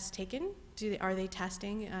blood tests taken? Are they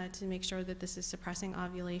testing to make sure that this is suppressing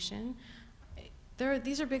ovulation?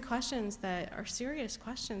 These are big questions that are serious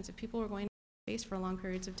questions if people are going to space for long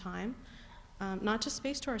periods of time. Not just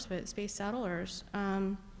space tourists, but space settlers.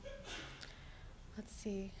 Let's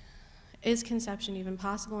see. Is conception even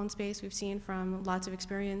possible in space? We've seen from lots of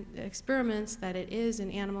experiments that it is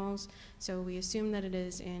in animals, so we assume that it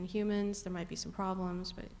is in humans. There might be some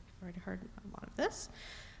problems, but you've already heard a lot of this.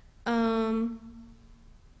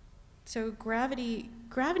 So gravity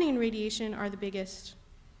and radiation are the biggest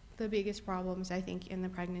problems, I think, in the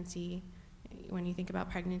pregnancy, when you think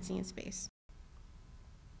about pregnancy in space.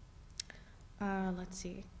 Let's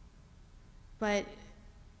see. But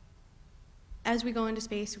as we go into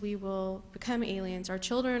space, we will become aliens. Our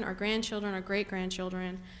children, our grandchildren, our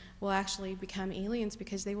great-grandchildren will actually become aliens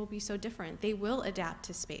because they will be so different. They will adapt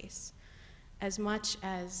to space. As much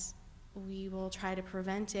as we will try to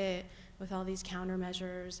prevent it with all these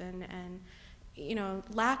countermeasures and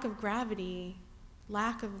lack of gravity,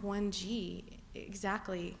 lack of 1G,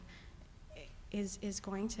 exactly, is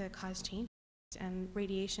going to cause change. And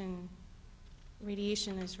radiation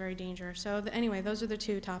is very dangerous. So anyway, those are the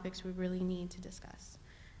two topics we really need to discuss.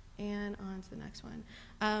 And on to the next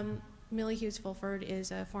one. Millie Hughes-Fulford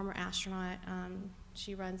is a former astronaut.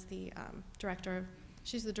 She runs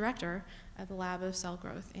she's the director of the Lab of Cell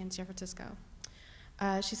Growth in San Francisco.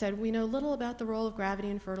 She said, "We know little about the role of gravity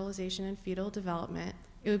in fertilization and fetal development.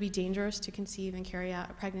 It would be dangerous to conceive and carry out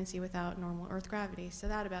a pregnancy without normal Earth gravity." So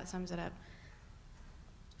that about sums it up.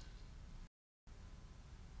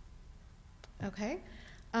 Okay.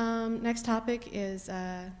 Next topic is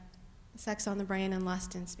sex on the brain and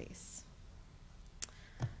lust in space.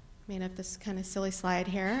 Made up this kind of silly slide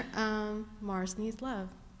here. Mars needs love.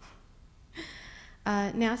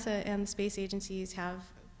 NASA and the space agencies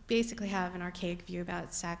basically have an archaic view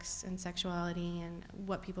about sex and sexuality and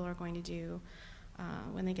what people are going to do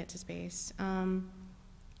when they get to space.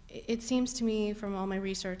 It seems to me from all my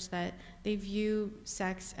research that they view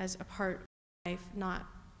sex as a part of life, not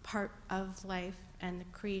part of life and the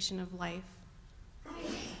creation of life.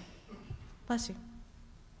 Bless you.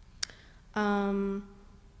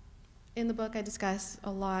 In the book, I discuss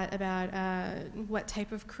a lot about what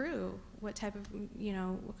type of crew, how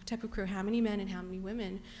many men and how many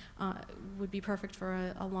women would be perfect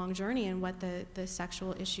for a long journey, and what the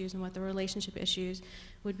sexual issues and what the relationship issues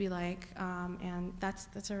would be like. And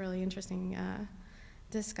that's a really interesting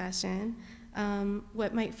discussion.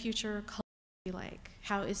 What might future culture be like?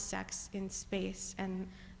 How is sex in space and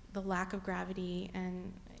the lack of gravity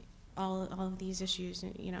and all of these issues,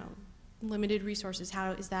 limited resources,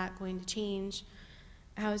 how is that going to change?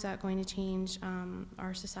 How is that going to change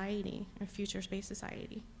our society, our future space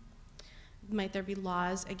society? Might there be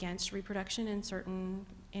laws against reproduction in certain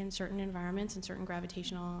environments, in certain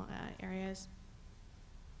gravitational areas?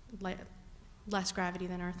 Less gravity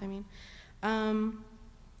than Earth, I mean.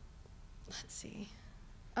 Let's see.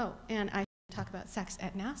 Oh, and I talk about sex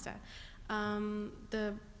at NASA.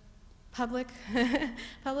 The public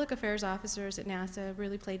affairs officers at NASA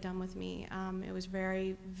really played dumb with me. It was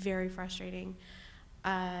very, very frustrating.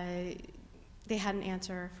 They had an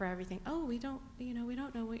answer for everything. Oh, we don't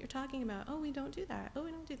know what you're talking about. Oh, we don't do that. Oh,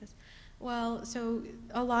 we don't do this. Well, so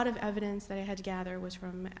a lot of evidence that I had to gather was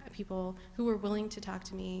from people who were willing to talk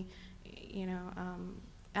to me,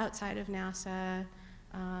 outside of NASA,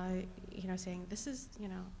 saying this is my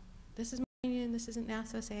opinion, this isn't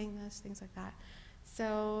NASA saying this, things like that.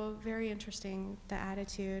 So very interesting, the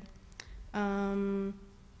attitude. And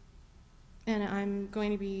I'm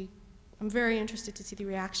very interested to see the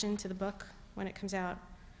reaction to the book when it comes out.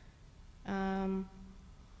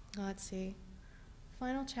 Let's see.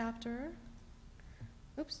 Final chapter.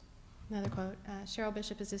 Oops, another quote. Cheryl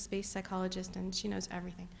Bishop is a space psychologist and she knows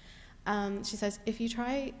everything. She says, if you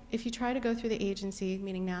try to go through the agency,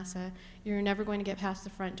 meaning NASA, you're never going to get past the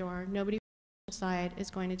front door. Nobody side is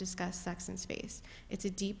going to discuss sex in space. It's a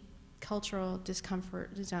deep cultural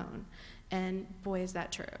discomfort zone, and boy is that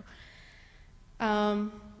true.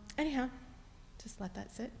 Anyhow, just let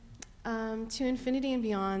that sit. To infinity and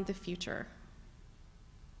beyond, the future.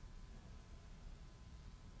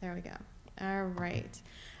 There we go. All right.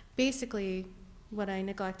 Basically, what I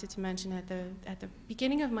neglected to mention at the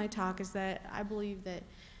beginning of my talk is that I believe that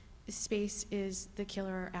space is the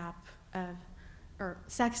killer app or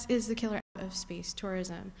sex is the killer of space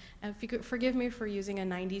tourism. And if you could forgive me for using a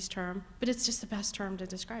 90s term, but it's just the best term to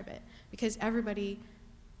describe it, because every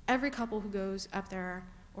couple who goes up there,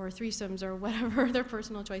 or threesomes or whatever their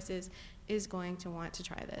personal choice is going to want to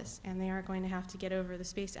try this, and they are going to have to get over the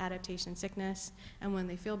space adaptation sickness, and when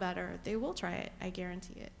they feel better, they will try it, I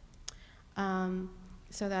guarantee it.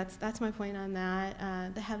 So that's my point on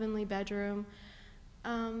that. The heavenly bedroom,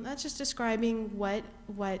 that's just describing what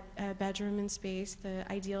a bedroom in space, the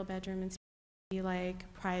ideal bedroom in space, would be like,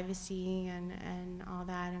 privacy and all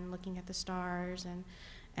that, and looking at the stars,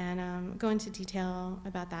 and go into detail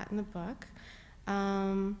about that in the book.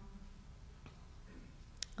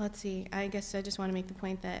 Let's see, I guess I just want to make the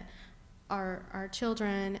point that our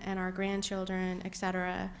children and our grandchildren,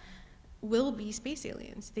 etc., will be space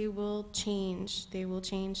aliens. They will change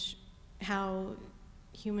how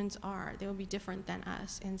humans are. They will be different than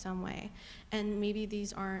us in some way. And maybe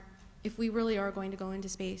these aren't, if we really are going to go into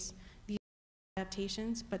space, these are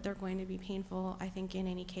adaptations, but they're going to be painful, I think, in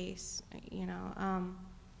any case,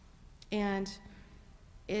 and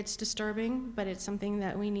it's disturbing, but it's something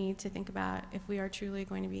that we need to think about if we are truly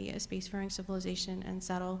going to be a spacefaring civilization and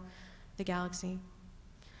settle the galaxy.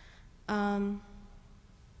 And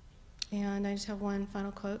I just have one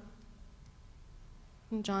final quote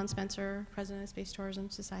from John Spencer, president of Space Tourism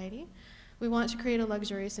Society. We want to create a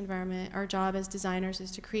luxurious environment. Our job as designers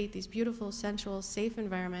is to create these beautiful, sensual, safe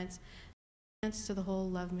environments to the whole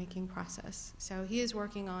lovemaking process. So he is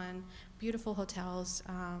working on beautiful hotels,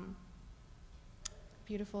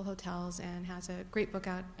 and has a great book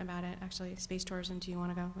out about it, actually, Space Tourism, Do You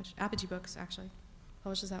Want to Go? Which Apogee Books actually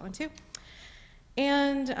publishes that one too.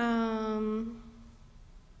 And there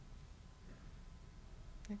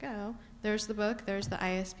you go. There's the book. There's the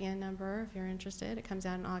ISBN number if you're interested. It comes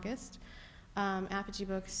out in August. Apogee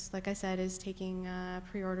Books, like I said, is taking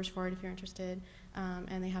pre-orders for it if you're interested,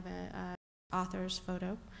 and they have an author's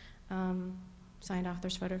photo. Signed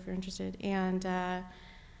author's photo if you're interested. And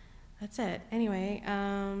that's it. Anyway,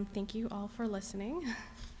 thank you all for listening.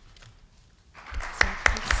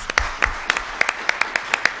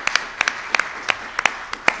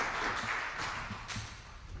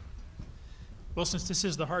 Well, since this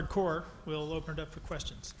is the hardcore, we'll open it up for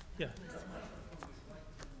questions. Yeah.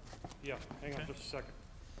 Yeah, hang on Okay. just a second.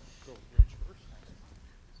 Go, Rich, first.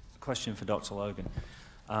 Question for Dr. Logan.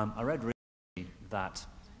 I read recently that,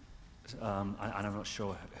 and I'm not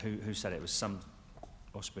sure who said it, it was some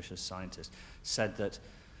auspicious scientist, said that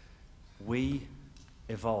we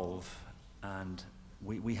evolve and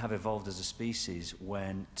we have evolved as a species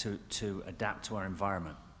when to adapt to our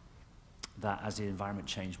environment, that as the environment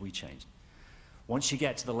changed, we changed. Once you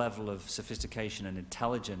get to the level of sophistication and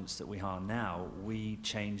intelligence that we are now, we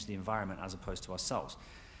change the environment as opposed to ourselves.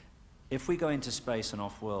 If we go into space and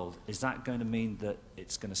off-world, is that going to mean that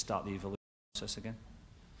it's going to start the evolution process again?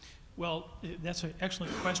 Well, that's an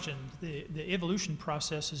excellent question. The evolution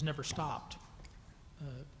process has never stopped.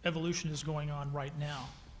 Evolution is going on right now.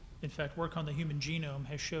 In fact, work on the human genome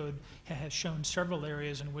has shown several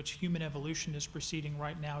areas in which human evolution is proceeding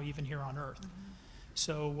right now, even here on Earth. Mm-hmm.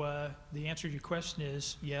 So the answer to your question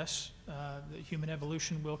is yes, the human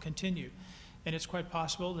evolution will continue. And it's quite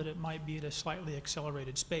possible that it might be at a slightly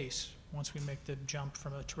accelerated pace once we make the jump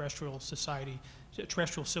from a terrestrial society, a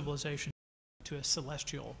terrestrial civilization to a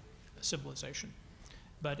celestial civilization.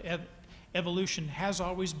 But evolution has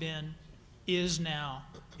always been, is now,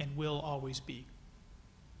 and will always be.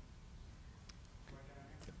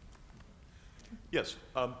 Yes,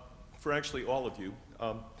 for actually all of you.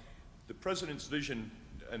 The President's vision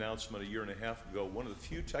announcement a year and a half ago, one of the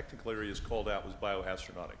few technical areas called out was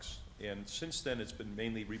bioastronautics. And since then, it's been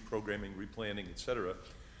mainly reprogramming, replanning, et cetera.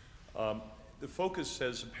 The focus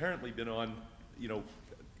has apparently been on,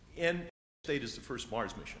 end state is the first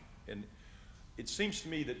Mars mission. And it seems to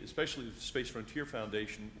me that especially the Space Frontier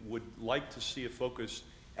Foundation would like to see a focus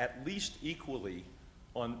at least equally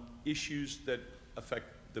on issues that affect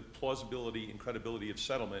the plausibility and credibility of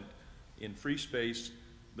settlement in free space,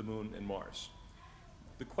 the moon, and Mars.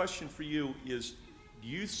 The question for you is, do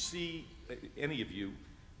you see, any of you,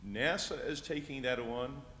 NASA as taking that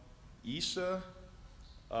on, ESA,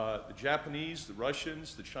 the Japanese, the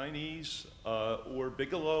Russians, the Chinese, or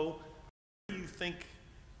Bigelow? Do you think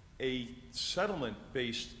a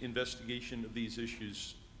settlement-based investigation of these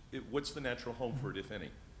issues, what's the natural home for it, if any?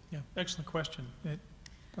 Yeah, excellent question.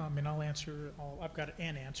 I'll answer I've got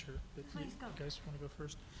an answer, but you guys want to go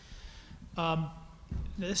first?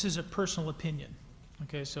 This is a personal opinion.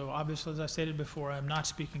 Okay, so obviously, as I stated before, I'm not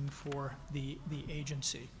speaking for the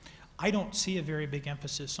agency. I don't see a very big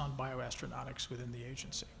emphasis on bioastronautics within the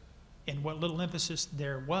agency. And what little emphasis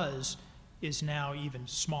there was is now even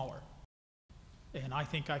smaller. And I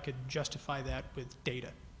think I could justify that with data.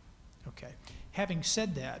 Okay. Having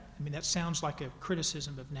said that, that sounds like a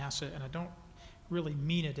criticism of NASA, and I don't really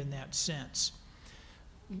mean it in that sense.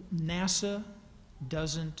 NASA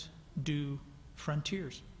doesn't do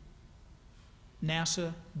frontiers.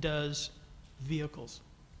 NASA does vehicles.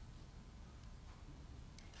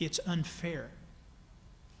 It's unfair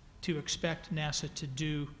to expect NASA to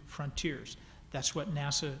do frontiers. That's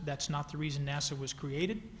not the reason NASA was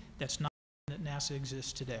created. That's not the reason that NASA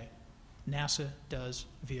exists today. NASA does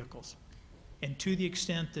vehicles. And to the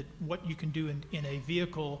extent that what you can do in a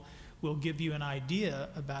vehicle will give you an idea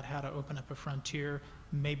about how to open up a frontier,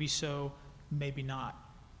 maybe so, maybe not.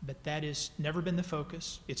 But that has never been the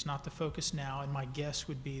focus. It's not the focus now, and my guess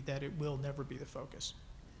would be that it will never be the focus.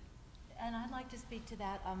 And I'd like to speak to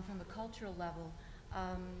that from a cultural level.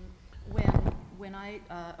 When I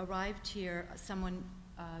arrived here, someone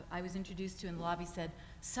I was introduced to in the lobby said,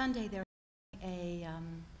 Sunday they're having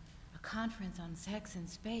a conference on sex in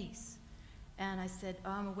space. And I said, oh,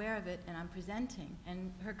 I'm aware of it, and I'm presenting.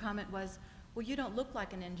 And her comment was, well, you don't look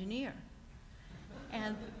like an engineer.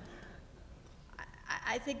 And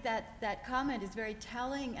I think that comment is very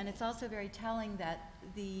telling, and it's also very telling that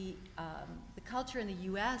the culture in the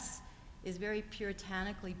U.S. is very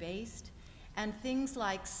puritanically based, and things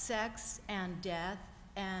like sex and death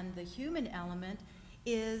and the human element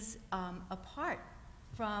is apart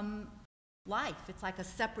from life. It's like a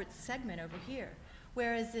separate segment over here,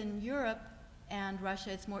 whereas in Europe and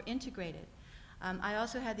Russia, it's more integrated. I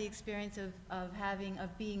also had the experience of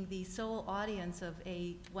being the sole audience of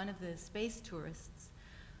one of the space tourists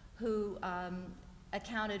who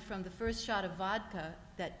accounted from the first shot of vodka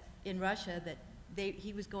that in Russia that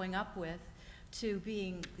he was going up with to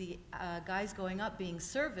being the guys going up being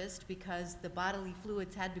serviced because the bodily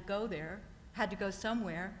fluids had to go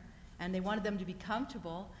somewhere, and they wanted them to be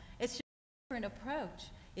comfortable. It's just different approach.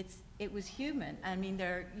 It was human. I mean,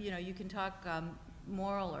 you can talk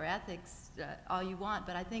moral or ethics all you want,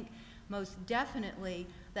 but I think most definitely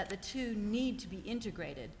that the two need to be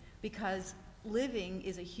integrated, because living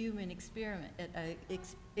is a human experiment,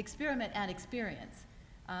 experiment and experience,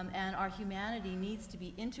 and our humanity needs to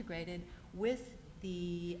be integrated with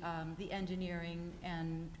the engineering,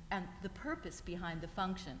 and the purpose behind the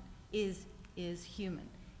function is human,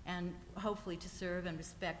 and hopefully to serve and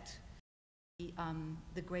respect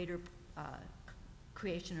the greater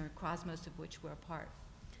creation or cosmos of which we're a part.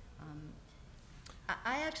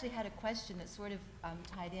 I actually had a question that sort of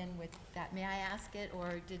tied in with that. May I ask it,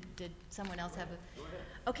 or did someone else have a? Go ahead.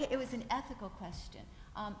 Okay, it was an ethical question.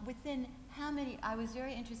 Within how many? I was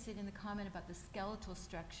very interested in the comment about the skeletal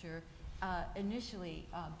structure initially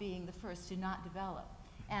being the first to not develop.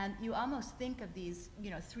 And you almost think of these,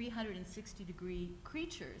 360-degree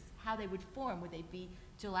creatures, how they would form. Would they be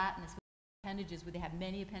gelatinous? Appendages? Would they have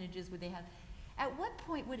many appendages? Would they have? At what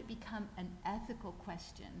point would it become an ethical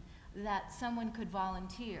question that someone could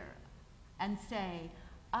volunteer and say,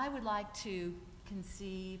 I would like to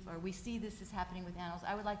conceive, or we see this is happening with animals,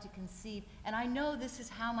 I would like to conceive, and I know this is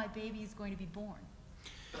how my baby is going to be born?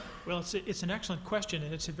 Well, it's an excellent question,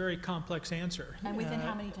 and it's a very complex answer. And within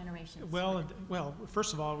how many generations? Well,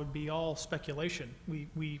 first of all, it would be all speculation.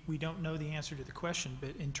 We don't know the answer to the question,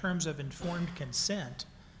 but in terms of informed consent,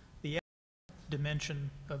 the dimension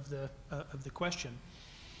of the question,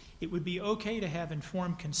 it would be okay to have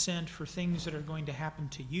informed consent for things that are going to happen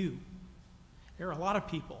to you. There are a lot of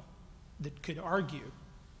people that could argue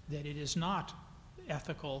that it is not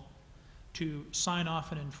ethical to sign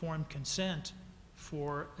off an informed consent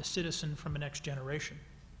for a citizen from the next generation.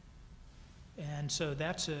 And so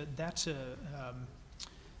I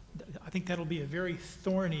think that'll be a very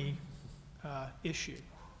thorny issue.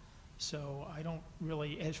 So I don't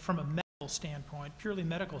really, as from a medical standpoint, purely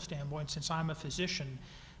medical standpoint, since I'm a physician,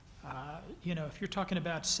 if you're talking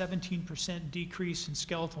about 17% decrease in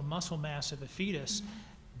skeletal muscle mass of a fetus,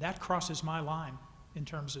 that crosses my line in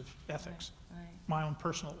terms of ethics, right. My own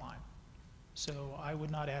personal line. So I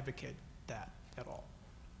would not advocate that at all.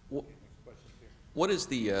 What is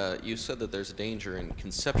the, you said that there's a danger in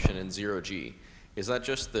conception in zero-G. Is that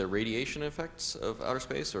just the radiation effects of outer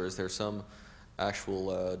space, or is there some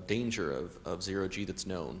actual danger of zero-G that's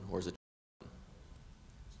known, or is it?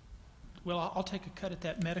 Well, I'll take a cut at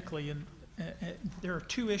that medically, and there are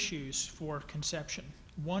two issues for conception.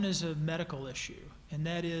 One is a medical issue, and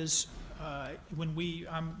that is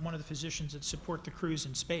I'm one of the physicians that support the crews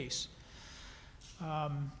in space.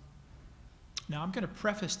 Now, I'm going to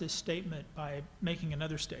preface this statement by making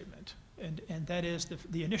another statement, and that is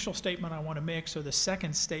the initial statement I want to make, so the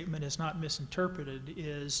second statement is not misinterpreted,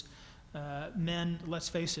 is men, let's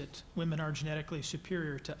face it, women are genetically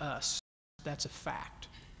superior to us. That's a fact.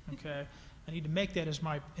 Okay, I need to make that as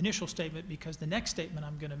my initial statement, because the next statement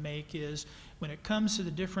I'm going to make is, when it comes to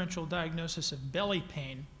the differential diagnosis of belly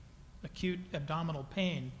pain, acute abdominal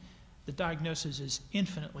pain, the diagnosis is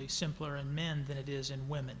infinitely simpler in men than it is in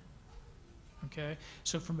women. Okay,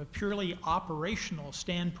 so from a purely operational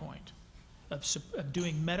standpoint of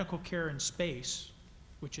doing medical care in space,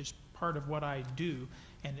 which is part of what I do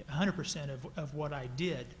and 100% of what I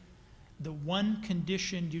did, the one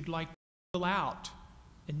condition you'd like to fill out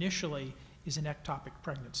initially is an ectopic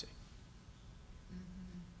pregnancy.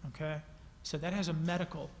 Okay? So that has a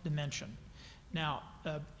medical dimension. Now,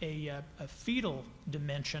 a fetal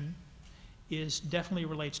dimension definitely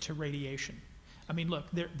relates to radiation. I mean, look,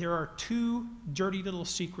 there are two dirty little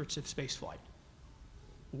secrets of spaceflight.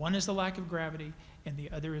 One is the lack of gravity, and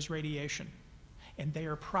the other is radiation. And they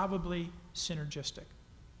are probably synergistic.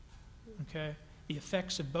 Okay? The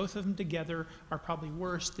effects of both of them together are probably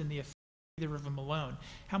worse than the effects of either of them alone.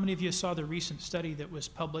 How many of you saw the recent study that was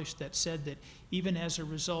published that said that even as a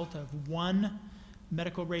result of one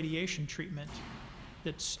medical radiation treatment,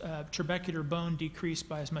 that's trabecular bone decreased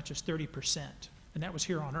by as much as 30%? And that was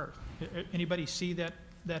here on Earth. Anybody see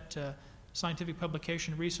that scientific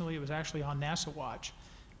publication recently? It was actually on NASA Watch,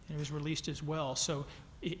 and it was released as well. So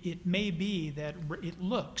it may be that it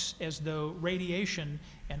looks as though radiation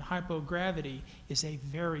and hypogravity is a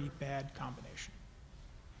very bad combination.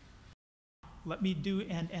 Let me do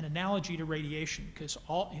an analogy to radiation, because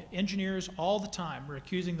engineers all the time are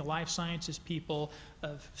accusing the life sciences people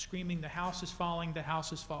of screaming, the house is falling, the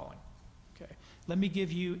house is falling. Okay. Let me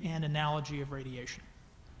give you an analogy of radiation.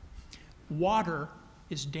 Water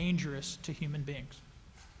is dangerous to human beings.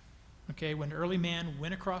 Okay, when early man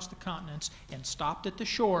went across the continents and stopped at the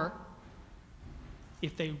shore,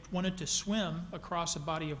 if they wanted to swim across a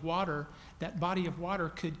body of water, that body of water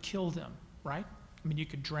could kill them, right? I mean, you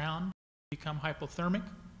could drown, become hypothermic,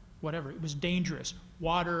 whatever. It was dangerous.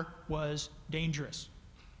 Water was dangerous.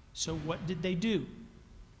 So what did they do?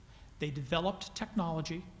 They developed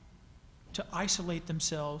technology to isolate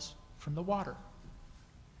themselves from the water.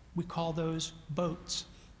 We call those boats.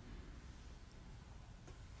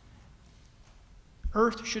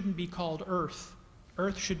 Earth shouldn't be called Earth.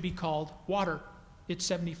 Earth should be called water. It's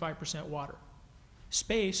 75% water.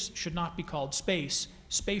 Space should not be called space.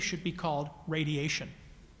 Space should be called radiation.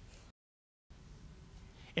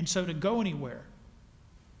 And so to go anywhere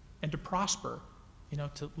and to prosper,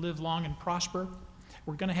 to live long and prosper,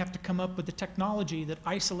 we're going to have to come up with the technology that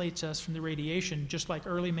isolates us from the radiation, just like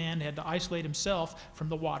early man had to isolate himself from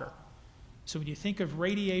the water. So when you think of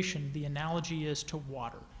radiation, the analogy is to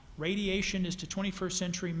water. Radiation is to 21st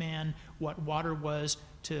century man what water was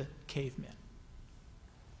to cavemen.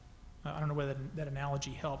 I don't know whether that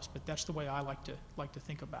analogy helps, but that's the way I like to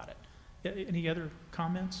think about it. Any other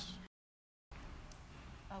comments?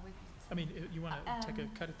 I mean, you want to take a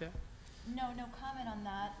cut at that? No comment on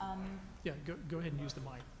that. Yeah, go ahead and use the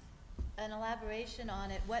mic. An elaboration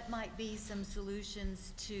on it, what might be some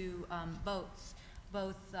solutions to boats,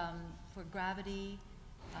 both for gravity,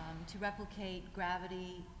 to replicate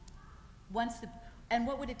gravity, and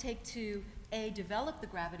what would it take to, A, develop the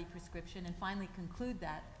gravity prescription and finally conclude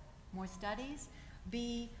that? More studies?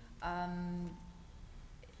 B,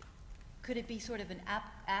 could it be sort of an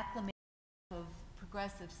acclimation of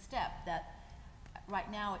progressive step that right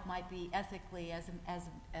now it might be ethically as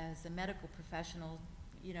a medical professional,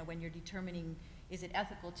 when you're determining is it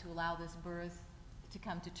ethical to allow this birth to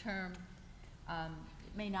come to term,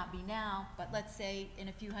 it may not be now, but let's say in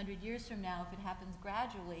a few hundred years from now, if it happens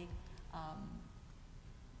gradually,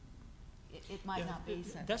 it might not be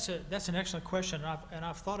so. That's an excellent question, and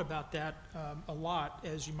I've thought about that a lot,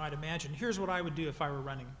 as you might imagine. Here's what I would do if I were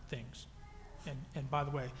running things, and by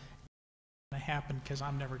the way, it's going to happen because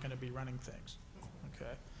I'm never going to be running things.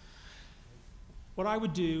 Okay. What I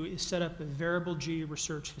would do is set up a variable G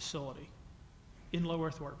research facility in low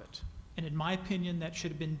Earth orbit, and in my opinion, that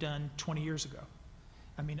should have been done 20 years ago.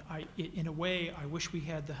 I mean, in a way, I wish we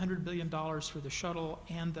had the $100 billion for the shuttle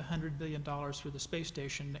and the $100 billion for the space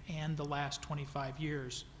station and the last 25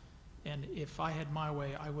 years. And if I had my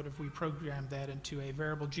way, I would have reprogrammed that into a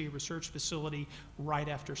variable G research facility right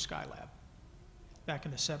after Skylab, back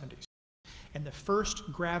in the 70s. And the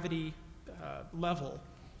first gravity level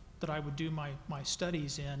that I would do my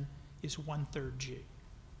studies in is 1/3 G.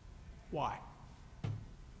 Why?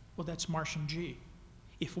 Well, that's Martian G.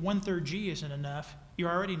 If 1/3 G isn't enough, you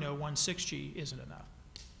already know 1/6 G isn't enough.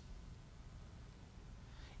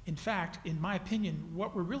 In fact, in my opinion,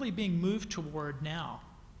 what we're really being moved toward now,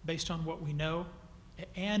 based on what we know,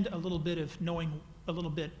 and a little bit of knowing a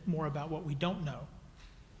little bit more about what we don't know,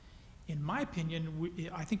 in my opinion,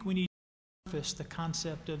 I think we need to surface the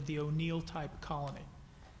concept of the O'Neill-type colony.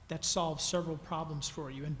 That solves several problems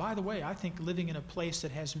for you. And by the way, I think living in a place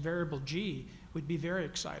that has variable G would be very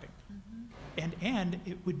exciting. And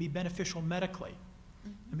it would be beneficial medically.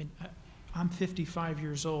 I mean, I'm 55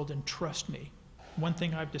 years old, and trust me, one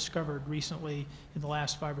thing I've discovered recently in the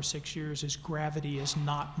last 5 or 6 years is gravity is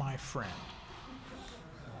not my friend.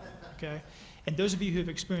 Okay? And those of you who have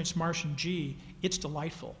experienced Martian G, it's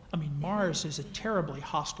delightful. I mean, Mars is a terribly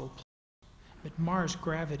hostile place, but Mars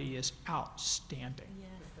gravity is outstanding. Yes.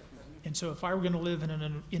 And so if I were going to live in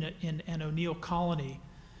an O'Neill colony,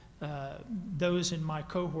 those in my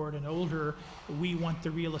cohort and older, we want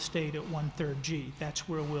the real estate at 1/3 G. That's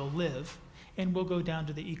where we'll live. And we'll go down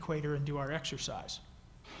to the equator and do our exercise.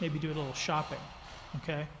 Maybe do a little shopping,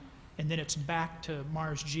 okay? And then it's back to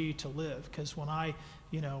Mars G to live, because when I,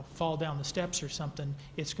 fall down the steps or something,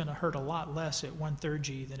 it's going to hurt a lot less at 1/3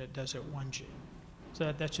 G than it does at 1 G.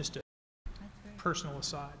 So that's just a personal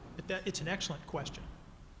aside. But it's an excellent question.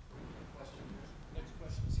 Next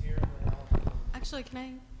question's here. Actually, can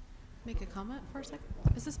I make a comment for a second?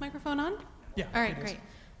 Is this microphone on? Yeah. All right, great.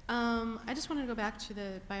 I just wanted to go back to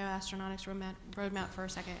the bioastronautics roadmap for a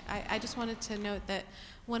second. I just wanted to note that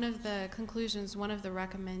one of the conclusions, one of the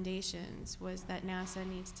recommendations was that NASA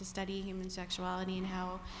needs to study human sexuality and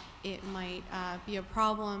how it might be a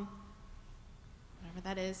problem, whatever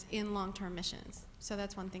that is, in long-term missions. So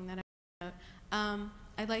that's one thing that I note.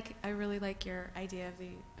 I really like your idea of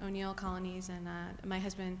the O'Neill colonies, and my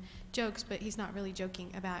husband jokes, but he's not really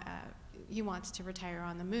joking about he wants to retire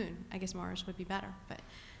on the moon. I guess Mars would be better, but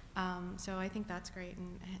so I think that's great,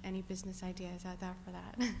 and any business ideas out there for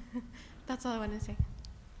that. That's all I wanted to say.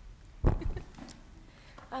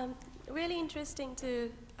 Really interesting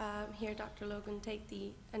to hear Dr. Logan take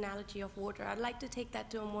the analogy of water. I'd like to take that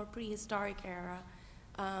to a more prehistoric era.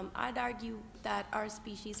 I'd argue that our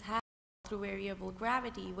species has through variable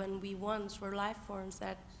gravity when we once were life forms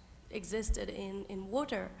that existed in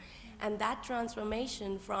water. And that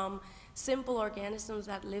transformation from simple organisms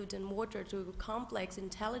that lived in water to complex,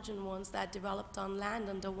 intelligent ones that developed on land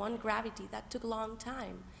under one gravity, that took a long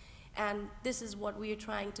time. And this is what we are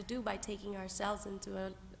trying to do by taking ourselves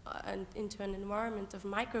into an environment of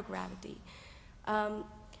microgravity.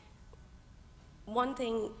 One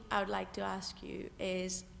thing I would like to ask you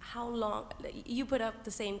is how long, you put up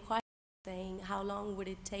the same question saying how long would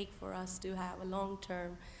it take for us to have a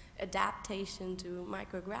long-term adaptation to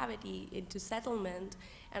microgravity, into settlement,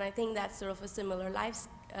 and I think that's sort of a similar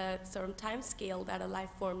sort of time scale that a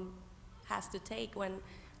life form has to take when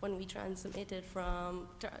we transacted from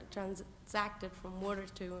water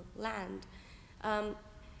to land.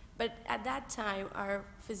 But at that time, our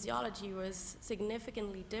physiology was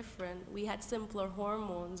significantly different. We had simpler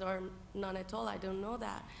hormones, or none at all, I don't know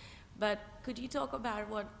that. But could you talk about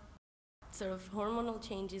what sort of hormonal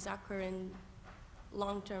changes occur in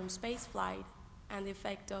long-term space flight and the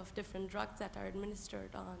effect of different drugs that are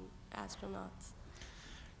administered on astronauts?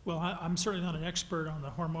 Well, I'm certainly not an expert on the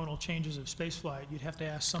hormonal changes of spaceflight. You'd have to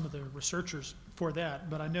ask some of the researchers for that,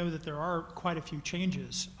 but I know that there are quite a few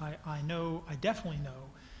changes. I definitely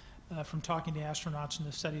know from talking to astronauts in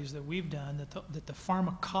the studies that we've done that the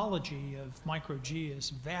pharmacology of micro-G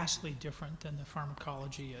is vastly different than the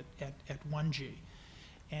pharmacology at 1G.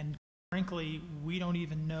 And frankly, we don't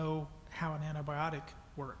even know how an antibiotic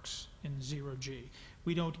works in 0G.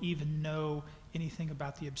 We don't even know anything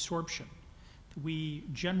about the absorption. We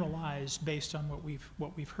generalize based on what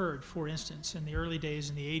we've heard. For instance, in the early days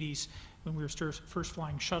in the 80s, when we were first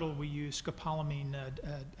flying shuttle, we used scopolamine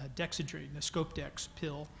dexedrine, a Scope-Dex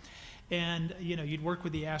pill. And you'd work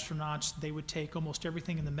with the astronauts. They would take almost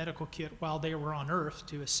everything in the medical kit while they were on Earth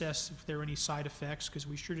to assess if there were any side effects, because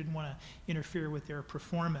we sure didn't want to interfere with their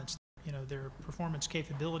performance, their performance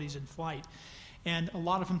capabilities in flight. And a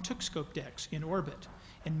lot of them took Scope-Dex in orbit.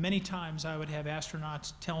 And many times I would have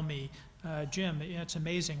astronauts tell me, Jim, it's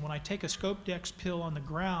amazing. When I take a Scope-Dex pill on the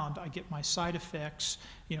ground, I get my side effects,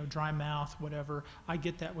 dry mouth, whatever. I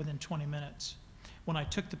get that within 20 minutes. When I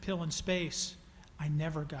took the pill in space, I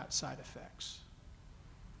never got side effects.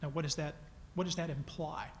 Now, what does that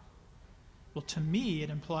imply? Well, to me,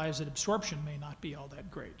 it implies that absorption may not be all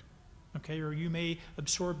that great, okay? Or you may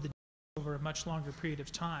absorb the over a much longer period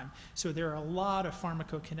of time. So there are a lot of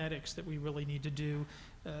pharmacokinetics that we really need to do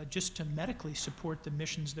just to medically support the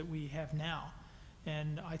missions that we have now.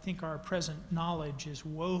 And I think our present knowledge is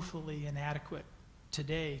woefully inadequate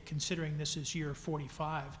today, considering this is year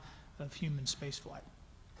 45 of human spaceflight.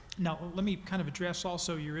 Now, let me kind of address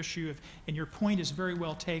also your issue of, and your point is very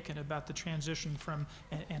well taken about the transition from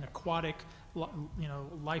an aquatic,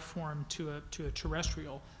 life form to a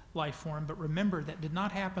terrestrial life form. But remember, that did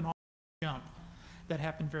not happen all at jump. That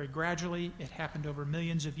happened very gradually. It happened over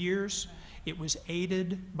millions of years. It was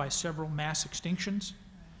aided by several mass extinctions.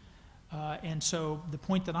 And so the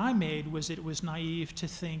point that I made was that it was naive to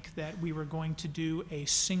think that we were going to do a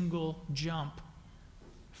single jump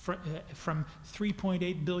from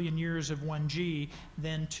 3.8 billion years of 1G,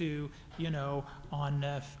 then to,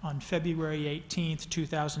 on February 18th,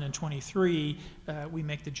 2023, we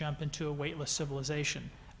make the jump into a weightless civilization.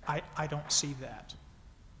 I don't see that.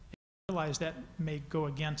 I realize that may go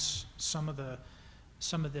against some of the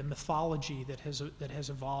mythology that has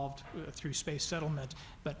evolved through space settlement,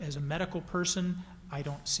 but as a medical person, I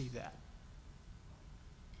don't see that.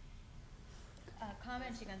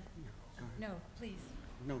 Commenting on, no, please.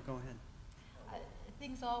 No, go ahead.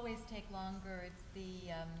 Things always take longer. It's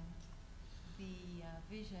the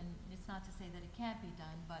vision. It's not to say that it can't be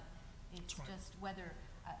done, but it's just whether.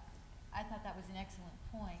 I thought that was an excellent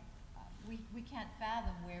point. We can't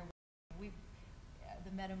fathom where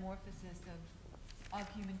the metamorphosis of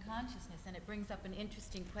human consciousness, and it brings up an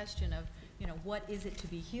interesting question of, what is it to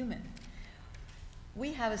be human?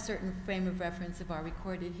 We have a certain frame of reference of our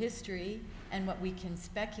recorded history and what we can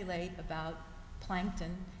speculate about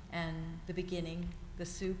plankton and the beginning, the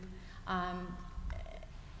soup.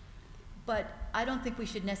 But I don't think we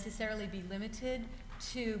should necessarily be limited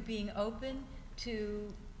to being open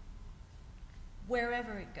to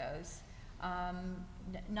wherever it goes.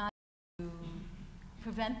 Not to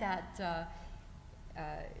prevent that,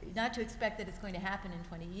 not to expect that it's going to happen in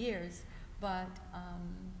 20 years, but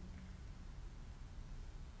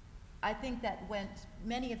I think that when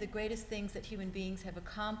many of the greatest things that human beings have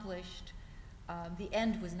accomplished, the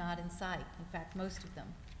end was not in sight. In fact, most of them.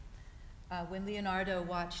 When Leonardo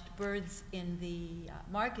watched birds in the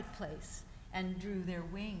marketplace and drew their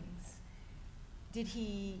wings,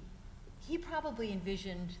 he probably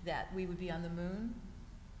envisioned that we would be on the moon,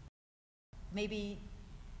 maybe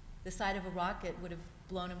the side of a rocket would have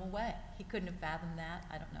blown him away. He couldn't have fathomed that.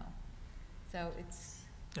 I don't know. So it's...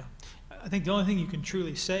 Yeah. I think the only thing you can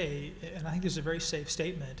truly say, and I think this is a very safe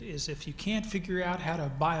statement, is if you can't figure out how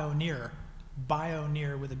to bioneer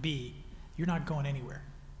with a B, you're not going anywhere.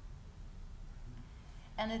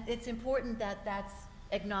 And it's important that that's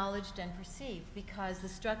acknowledged and perceived, because the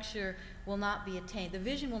structure will not be attained. The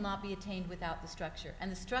vision will not be attained without the structure.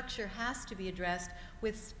 And the structure has to be addressed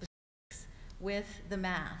with specifics, with the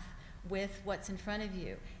math, with what's in front of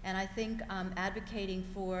you. And I think advocating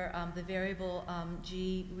for the variable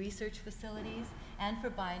G research facilities and for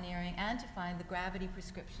bioneering and to find the gravity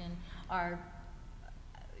prescription are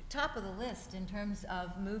top of the list in terms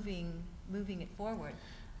of moving it forward.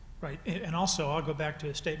 Right, and also I'll go back to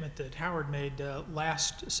a statement that Howard made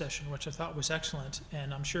last session, which I thought was excellent,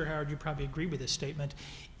 and I'm sure, Howard, you probably agree with this statement.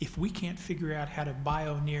 If we can't figure out how to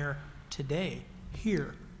bioneer today,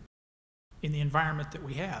 here, in the environment that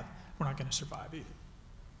we have, we're not going to survive either.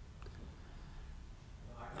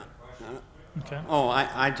 Okay. Oh,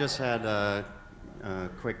 I just had a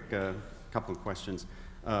quick couple of questions.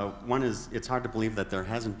 One is, it's hard to believe that there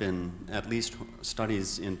hasn't been at least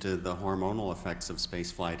studies into the hormonal effects of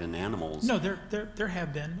spaceflight in animals. No, there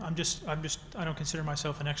have been. I don't consider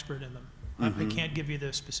myself an expert in them. I can't give you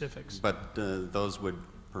the specifics. But those would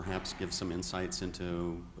perhaps give some insights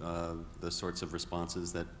into the sorts of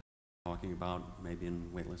responses that we're talking about, maybe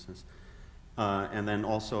in weightlessness. And then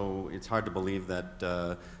also, it's hard to believe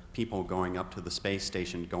that people going up to the space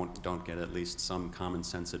station don't get at least some common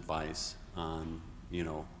sense advice on, you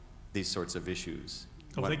know, these sorts of issues.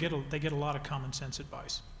 Oh, they get a lot of common sense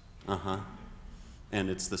advice. And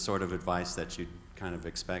it's the sort of advice that you'd kind of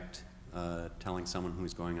expect telling someone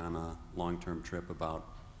who's going on a long-term trip about,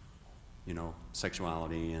 you know,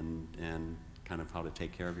 sexuality and kind of how to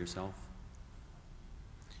take care of yourself.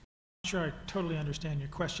 I'm sure I totally understand your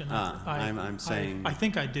question. I'm saying... I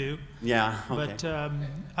think I do. Yeah, okay. But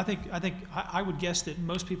I would guess that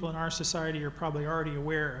most people in our society are probably already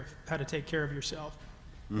aware of how to take care of yourself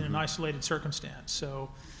in an isolated circumstance. So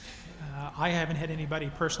I haven't had anybody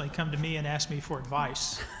personally come to me and ask me for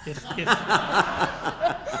advice, if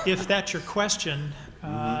that's your question.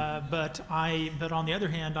 But on the other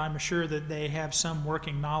hand, I'm sure that they have some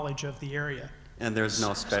working knowledge of the area. And there's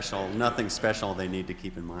nothing special they need to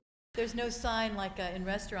keep in mind. There's no sign like in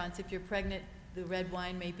restaurants, if you're pregnant, the red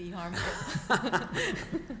wine may be harmful.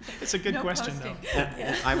 It's a good question, posting.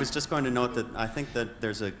 though. I was just going to note that I think that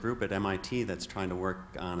there's a group at MIT that's trying to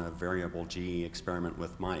work on a variable G experiment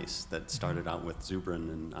with mice that started out with Zubrin,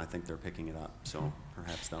 and I think they're picking it up. So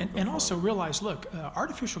perhaps that'll go And also realize, look,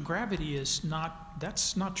 artificial gravity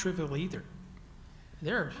that's not trivial either.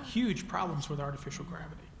 There are huge problems with artificial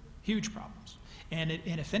gravity, huge problems. And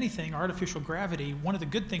if anything, artificial gravity, one of the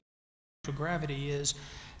good things about artificial gravity is,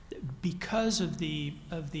 because of the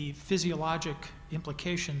physiologic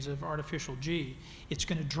implications of artificial G, it's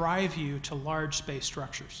going to drive you to large space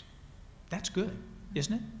structures. That's good,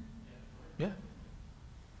 isn't it? Yeah.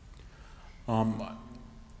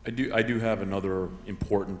 I do have another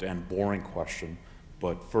important and boring question,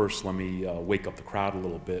 but first let me wake up the crowd a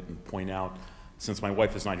little bit and point out, since my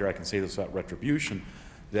wife is not here, I can say this without retribution,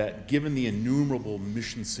 that given the innumerable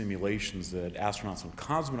mission simulations that astronauts and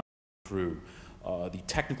cosmonauts go through, the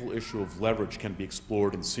technical issue of leverage can be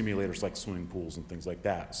explored in simulators like swimming pools and things like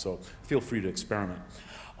that. So feel free to experiment.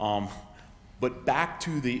 But back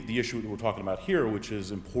to the issue that we're talking about here, which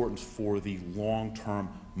is importance for the long-term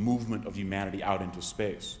movement of humanity out into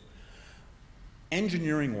space.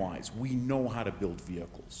 Engineering-wise, we know how to build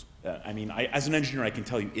vehicles. I mean, as an engineer, I can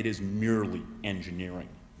tell you it is merely engineering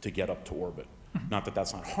to get up to orbit. Not that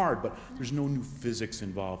that's not hard, but there's no new physics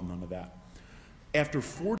involved, none of that. After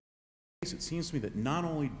 40 years, it seems to me that not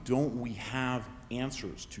only don't we have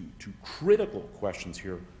answers to critical questions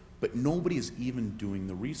here, but nobody is even doing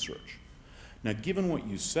the research. Now, given what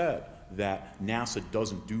you said, that NASA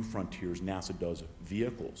doesn't do frontiers, NASA does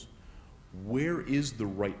vehicles, where is the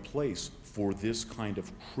right place for this kind of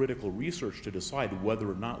critical research to decide whether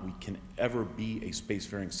or not we can ever be a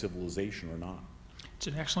spacefaring civilization or not? It's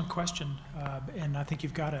an excellent question, and I think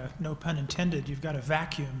you've got no pun intended, you've got a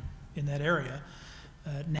vacuum in that area.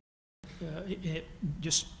 It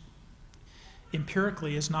just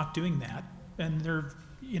empirically is not doing that, and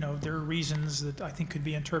there are reasons that I think could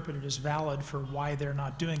be interpreted as valid for why they're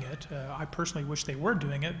not doing it. I personally wish they were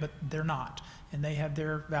doing it, but they're not, and they have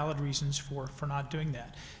their valid reasons for not doing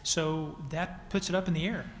that. So that puts it up in the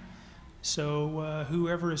air. So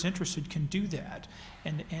whoever is interested can do that.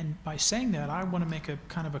 And by saying that, I want to make a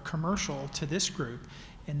kind of a commercial to this group,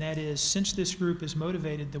 and that is, since this group is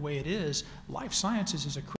motivated the way it is, life sciences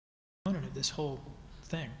is a critical component of this whole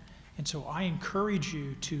thing. And so I encourage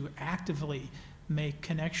you to actively make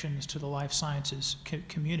connections to the life sciences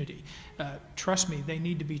community. Trust me, they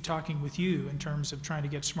need to be talking with you in terms of trying to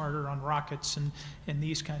get smarter on rockets and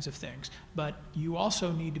these kinds of things. But you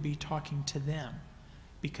also need to be talking to them,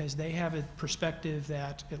 because they have a perspective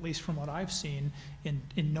that, at least from what I've seen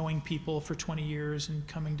in knowing people for 20 years and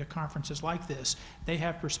coming to conferences like this, they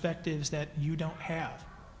have perspectives that you don't have.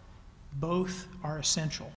 Both are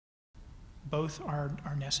essential. Both are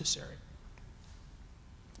necessary.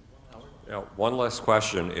 Now, one last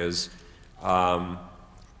question is, my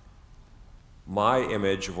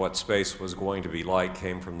image of what space was going to be like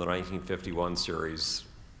came from the 1951 series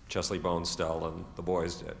Chesley Bonestell and the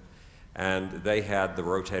boys did. And they had the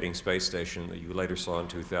rotating space station that you later saw in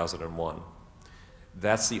 2001.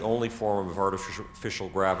 That's the only form of artificial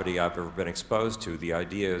gravity I've ever been exposed to. The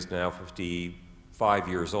idea is now 55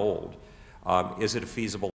 years old. Is it a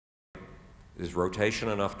feasible? Is rotation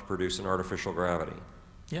enough to produce an artificial gravity?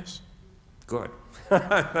 Yes. Good.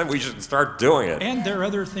 We should start doing it. And there are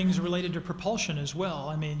other things related to propulsion as well.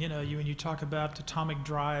 I mean, when you talk about atomic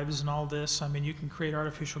drives and all this, I mean, you can create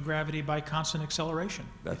artificial gravity by constant acceleration.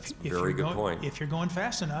 That's a very good point. If you're going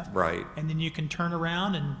fast enough. Right. And then you can turn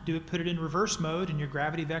around and put it in reverse mode, and your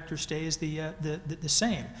gravity vector stays the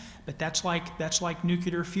same. But that's like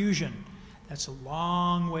nuclear fusion. That's a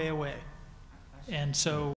long way away. And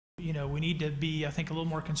so, we need to be, I think, a little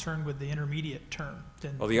more concerned with the intermediate term.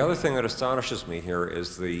 Well, the other thing that astonishes me here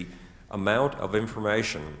is the amount of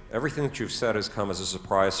information. Everything that you've said has come as a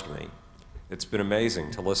surprise to me. It's been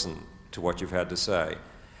amazing to listen to what you've had to say.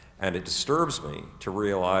 And it disturbs me to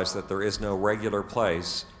realize that there is no regular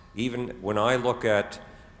place, even when I look at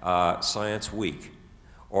Science Week,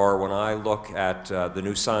 or when I look at The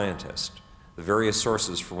New Scientist, the various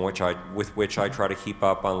sources with which I try to keep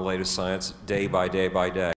up on the latest science day by day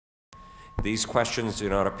by day. These questions do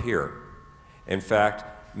not appear. In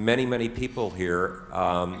fact, many, many people here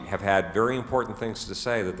have had very important things to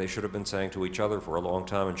say that they should have been saying to each other for a long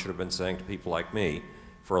time and should have been saying to people like me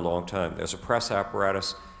for a long time. There's a press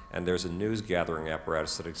apparatus and there's a news gathering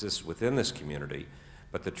apparatus that exists within this community,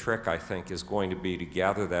 but the trick, I think, is going to be to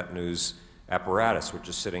gather that news apparatus, which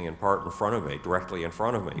is sitting in part in front of me, directly in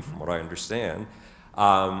front of me, from what I understand,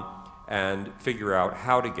 and figure out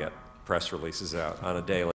how to get press releases out on a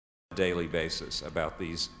daily basis about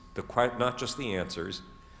these, not just the answers,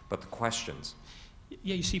 but the questions.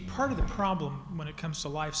 Yeah, you see, part of the problem when it comes to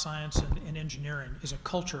life science and engineering is a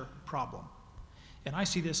culture problem. And I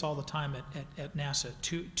see this all the time at NASA.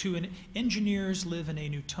 Engineers live in a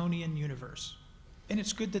Newtonian universe. And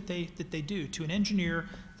it's good that they do. To an engineer,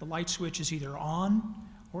 the light switch is either on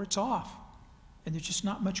or it's off. And there's just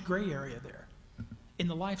not much gray area there. In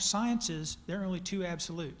the life sciences, there are only two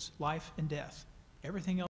absolutes, life and death.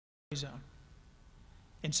 Everything else is gray zone.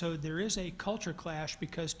 And so there is a culture clash,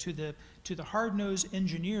 because to the hard-nosed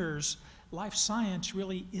engineers, life science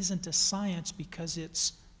really isn't a science because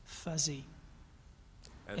it's fuzzy.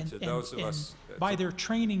 And to those of us, by their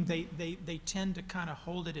training, they tend to kind of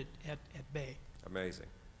hold it at bay. Amazing.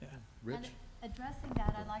 Yeah. Rich? And addressing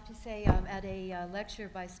that, I'd like to say at a lecture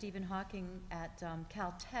by Stephen Hawking at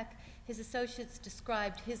Caltech, his associates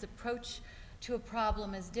described his approach to a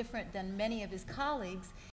problem as different than many of his colleagues,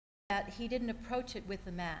 that he didn't approach it with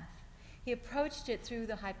the math. He approached it through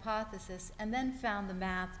the hypothesis and then found the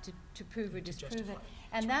math to prove or disprove it.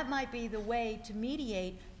 And that might be the way to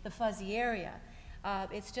mediate the fuzzy area.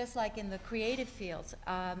 It's just like in the creative fields.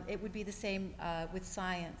 It would be the same with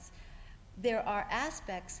science. There are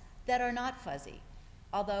aspects that are not fuzzy,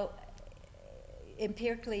 although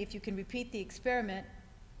empirically, if you can repeat the experiment,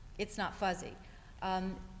 it's not fuzzy.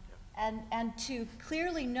 And to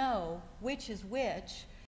clearly know which is which,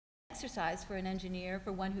 exercise for an engineer,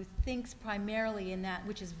 for one who thinks primarily in that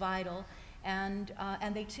which is vital, and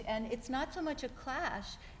it's not so much a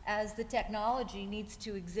clash as the technology needs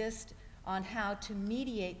to exist on how to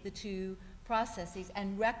mediate the two processes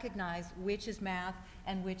and recognize which is math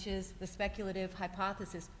and which is the speculative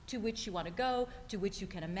hypothesis to which you want to go, to which you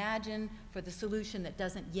can imagine for the solution that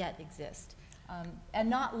doesn't yet exist. And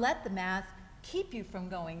not let the math keep you from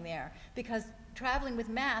going there, because traveling with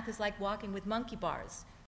math is like walking with monkey bars.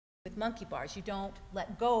 With monkey bars, you don't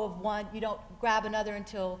let go of one, you don't grab another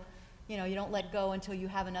until, you don't let go until you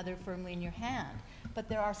have another firmly in your hand. But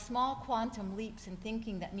there are small quantum leaps in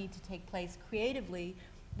thinking that need to take place creatively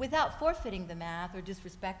without forfeiting the math or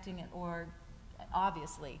disrespecting it, or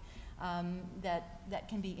obviously, that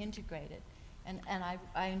can be integrated. And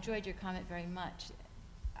I enjoyed your comment very much.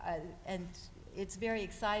 And it's very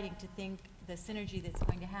exciting to think the synergy that's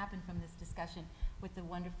going to happen from this discussion with the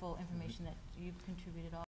wonderful information that you've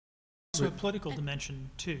contributed all. also a political dimension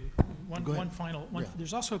too. One final one. Yeah.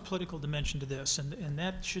 There's also a political dimension to this, and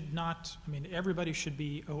that should not. I mean, everybody should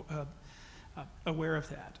be aware of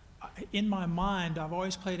that. In my mind, I've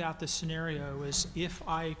always played out this scenario as if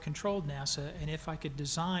I controlled NASA and if I could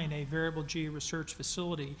design a variable G research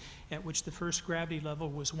facility at which the first gravity level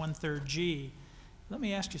was 1/3 G. Let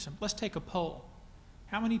me ask you something. Let's take a poll.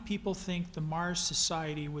 How many people think the Mars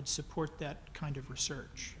Society would support that kind of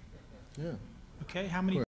research? Yeah. Okay, how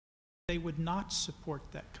many they would not support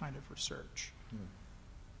that kind of research?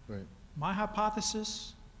 Yeah. Right. My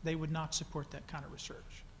hypothesis, they would not support that kind of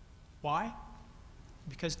research. Why?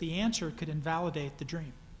 Because the answer could invalidate the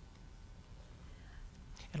dream.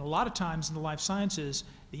 And a lot of times in the life sciences,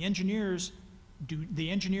 the engineers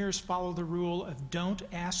follow the rule of don't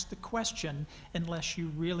ask the question unless you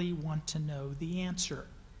really want to know the answer.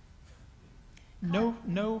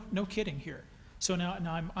 No kidding here. So now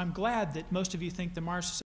I'm glad that most of you think the Mars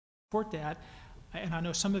Society support that, and I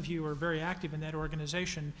know some of you are very active in that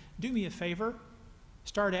organization. Do me a favor,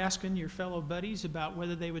 start asking your fellow buddies about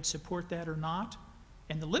whether they would support that or not.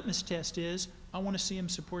 And the litmus test is, I want to see them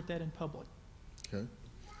support that in public. Okay.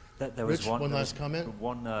 There was Rich, one last comment?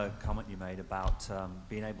 One comment you made about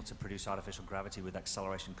being able to produce artificial gravity with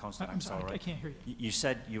acceleration, constant I'm sorry, acceleration. I can't hear you. You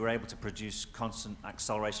said you were able to produce constant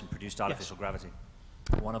acceleration, produced artificial gravity.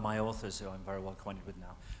 One of my authors, who I'm very well acquainted with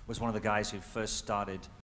now, was one of the guys who first started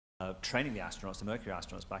training the astronauts, the Mercury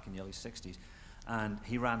astronauts, back in the early 60s. And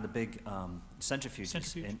he ran the big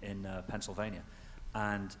centrifuges in Pennsylvania.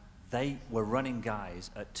 And they were running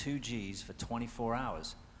guys at 2 Gs for 24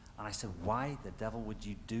 hours. And I said, why the devil would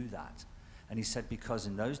you do that? And he said, because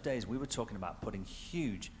in those days we were talking about putting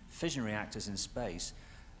huge fission reactors in space,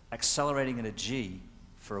 accelerating at a G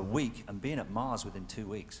for a week and being at Mars within 2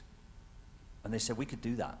 weeks. And they said, we could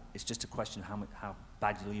do that. It's just a question of how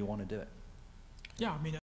badly you want to do it. Yeah, I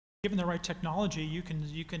mean, given the right technology, you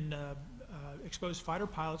can expose fighter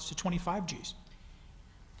pilots to 25 Gs.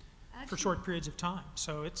 For short periods of time.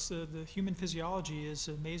 So it's the human physiology is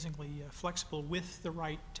amazingly flexible with the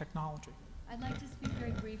right technology. I'd like to speak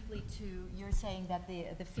very briefly to your saying that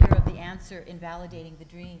the fear of the answer invalidating the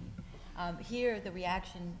dream. Here, the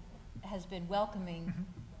reaction has been welcoming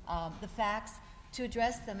the facts to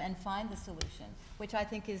address them and find the solution, which I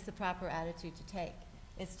think is the proper attitude to take.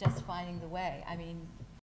 It's just finding the way. I mean,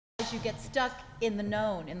 you get stuck in the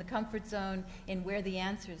known, in the comfort zone, in where the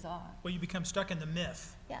answers are. Well, you become stuck in the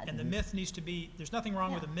myth. Yeah. And the myth needs to be, there's nothing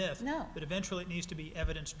wrong with a myth, no. but eventually it needs to be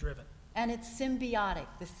evidence-driven. And it's symbiotic.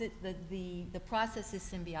 The process is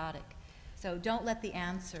symbiotic. So don't let the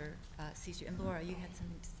answer seize you. And Laura, you had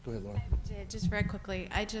something to say. Go ahead, Laura. I did, just very quickly.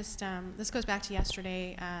 I just, this goes back to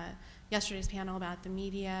yesterday's panel about the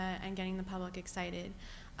media and getting the public excited.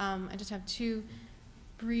 I just have two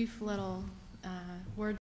brief little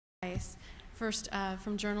words. First,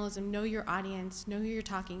 from journalism, know your audience, know who you're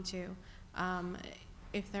talking to.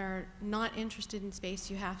 If they're not interested in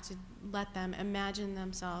space, you have to let them imagine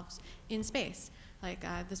themselves in space. Like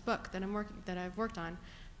this book that I've worked on.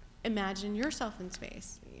 Imagine yourself in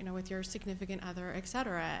space, with your significant other,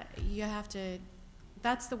 etc. You have to.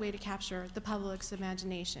 That's the way to capture the public's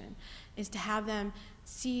imagination, is to have them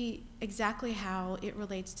see exactly how it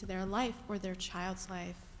relates to their life or their child's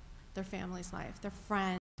life, their family's life, their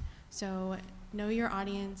friends. So know your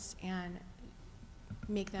audience and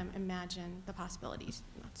make them imagine the possibilities.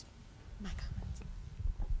 That's my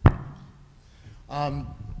comments.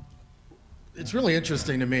 It's really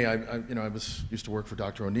interesting to me. I used to work for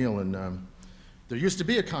Dr. O'Neill, and there used to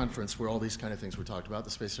be a conference where all these kind of things were talked about, the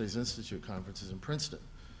Space Studies Institute conferences in Princeton,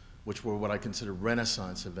 which were what I consider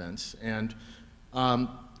Renaissance events. And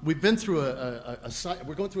we've been through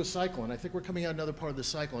we're going through a cycle, and I think we're coming out another part of the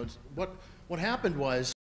cycle. And what happened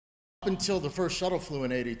was, up until the first shuttle flew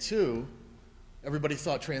in '82, everybody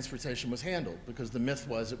thought transportation was handled because the myth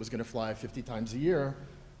was it was going to fly 50 times a year.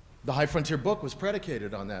 The High Frontier book was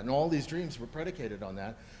predicated on that, and all these dreams were predicated on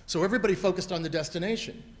that. So everybody focused on the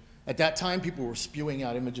destination. At that time, people were spewing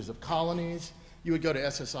out images of colonies. You would go to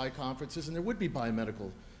SSI conferences, and there would be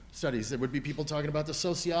biomedical studies. There would be people talking about the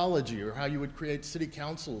sociology or how you would create city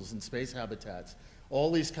councils and space habitats,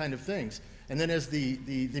 all these kind of things. And then as the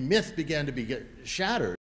myth began to be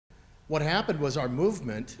shattered, what happened was our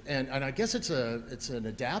movement, and I guess it's an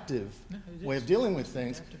adaptive way of dealing with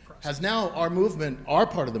things, has now our movement, our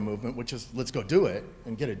part of the movement, which is let's go do it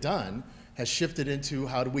and get it done, has shifted into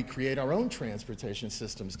how do we create our own transportation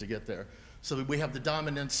systems to get there. So that we have the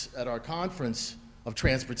dominance at our conference of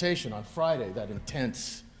transportation on Friday, that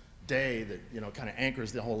intense day that kind of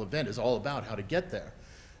anchors the whole event, is all about how to get there.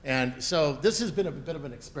 And so this has been a bit of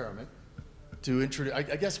an experiment to introduce, I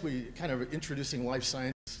guess we kind of introducing life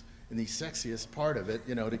science in the sexiest part of it,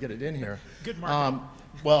 you know, to get it in here. Good marketing.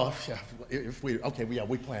 Well, yeah,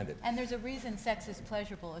 we planned it. And there's a reason sex is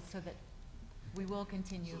pleasurable. It's so that we will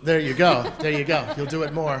continue. There you go. There you go. You'll do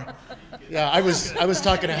it more. Yeah, I was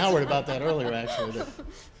talking to Howard about that earlier, actually. That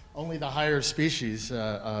only the higher species,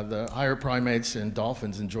 the higher primates and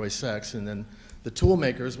dolphins enjoy sex, and then the tool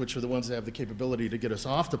makers, which are the ones that have the capability to get us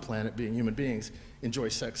off the planet, being human beings, enjoy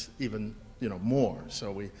sex even, you know, more.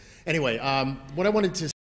 So anyway, what I wanted to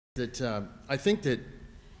say is that I think that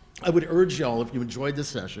I would urge y'all, if you enjoyed this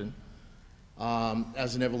session,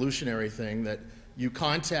 as an evolutionary thing, that you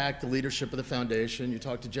contact the leadership of the foundation. You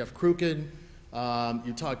talk to Jeff Kruken.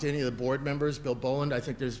 You talk to any of the board members. Bill Boland, I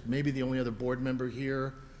think there's maybe the only other board member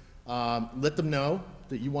here. Let them know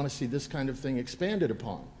that you want to see this kind of thing expanded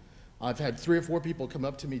upon. I've had 3 or 4 people come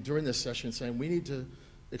up to me during this session saying, we need to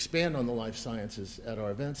expand on the life sciences at our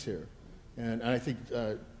events here. And I think,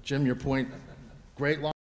 Jim, your point, great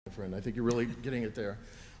line, my friend. I think you're really getting it there.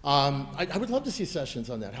 I would love to see sessions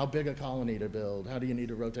on that. How big a colony to build? How do you need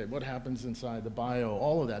to rotate? What happens inside the bio?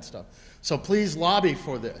 All of that stuff. So please lobby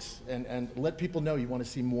for this and let people know you want to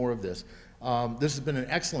see more of this. This has been an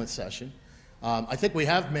excellent session. I think we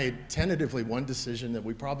have made tentatively one decision that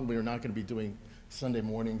we probably are not going to be doing Sunday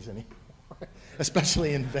mornings anymore,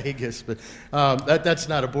 especially in Vegas. But that's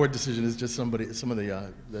not a board decision. It's just some of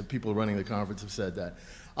the people running the conference have said that.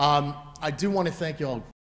 I do want to thank you all.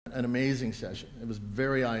 An amazing session. It was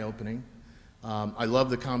very eye-opening. I love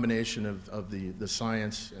the combination of the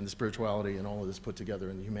science and the spirituality and all of this put together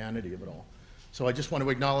and the humanity of it all. So I just want to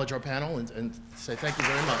acknowledge our panel and say thank you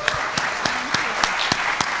very much.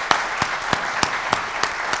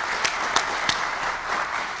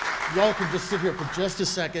 Y'all can just sit here for just a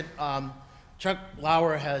second. Chuck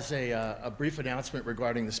Lauer has a brief announcement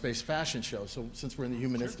regarding the Space Fashion Show. So since we're in the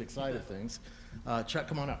humanistic side of things, Chuck,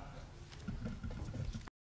 come on up.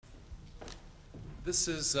 This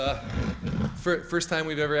is first time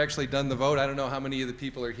we've ever actually done the vote. I don't know how many of the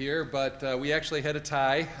people are here, but we actually had a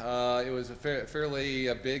tie. It was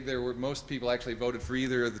fairly big. Most people actually voted for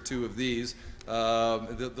either of the 2 of these.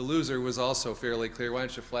 The loser was also fairly clear. Why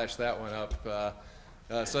don't you flash that one up?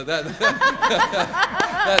 So that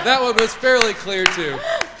that one was fairly clear too.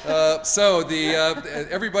 So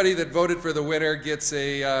everybody that voted for the winner gets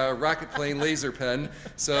a rocket plane laser pen.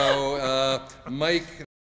 So Mike.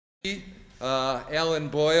 Alan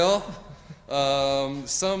Boyle,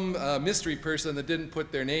 some mystery person that didn't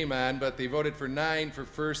put their name on, but they voted for 9 for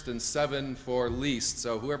first and 7 for least.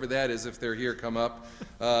 So whoever that is, if they're here, come up.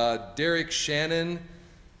 Derek Shannon,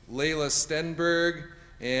 Layla Stenberg,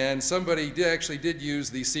 and somebody actually did use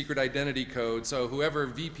the secret identity code. So whoever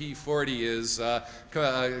VP40 is,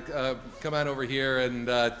 come on over here and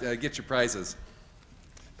get your prizes.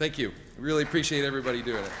 Thank you. Really appreciate everybody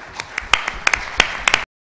doing it.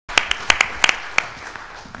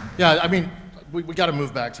 Yeah, I mean, we got to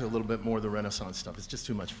move back to a little bit more of the Renaissance stuff. It's just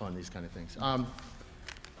too much fun, these kind of things. A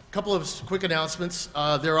couple of quick announcements.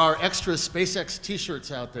 There are extra SpaceX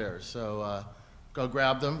T-shirts out there, so go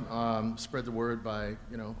grab them. Spread the word by,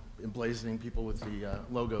 you know, emblazoning people with the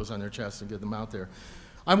logos on their chests and get them out there.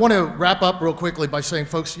 I want to wrap up real quickly by saying,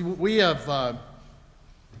 folks, we have.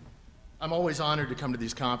 I'm always honored to come to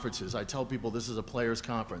these conferences. I tell people this is a players'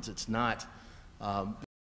 conference. It's not.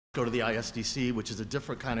 Go to the ISDC, which is a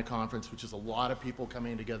different kind of conference, which is a lot of people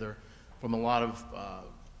coming together from a lot of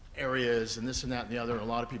areas and this and that and the other, and a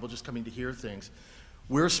lot of people just coming to hear things.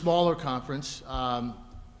 We're a smaller conference,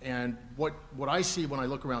 and what I see when I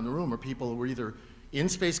look around the room are people who are either in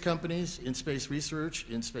space companies, in space research,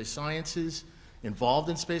 in space sciences, involved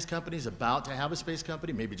in space companies, about to have a space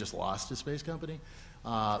company, maybe just lost a space company,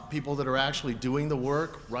 people that are actually doing the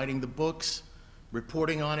work, writing the books,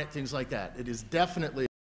 reporting on it, things like that. It is definitely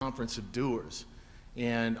conference of doers,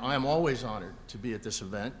 and I am always honored to be at this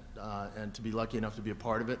event and to be lucky enough to be a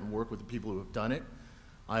part of it and work with the people who have done it.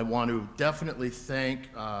 I want to definitely thank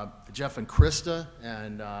Jeff and Krista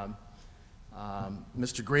and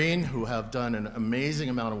Mr. Green, who have done an amazing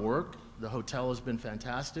amount of work. The hotel has been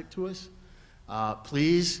fantastic to us.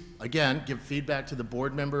 Please, again, give feedback to the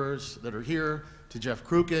board members that are here, to Jeff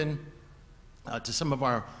Kruken, to some of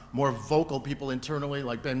our more vocal people internally,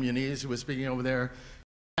 like Ben Muniz, who was speaking over there.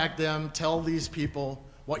 Contact them, tell these people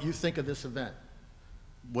what you think of this event.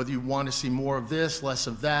 Whether you want to see more of this, less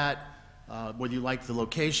of that, whether you like the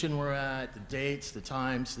location we're at, the dates, the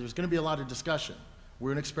times. There's going to be a lot of discussion.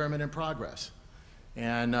 We're an experiment in progress.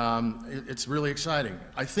 And it's really exciting.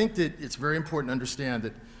 I think that it's very important to understand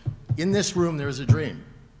that in this room there is a dream.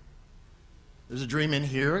 There's a dream in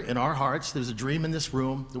here, in our hearts. There's a dream in this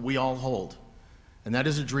room that we all hold. And that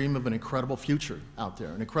is a dream of an incredible future out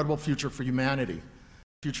there, an incredible future for humanity.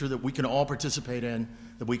 future that we can all participate in,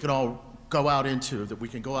 that we can all go out into, that we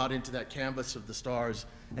can go out into that canvas of the stars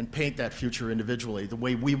and paint that future individually the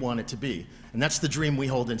way we want it to be. And that's the dream we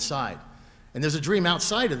hold inside. And there's a dream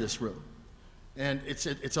outside of this room. And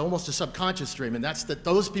it's almost a subconscious dream, and that's that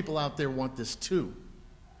those people out there want this too.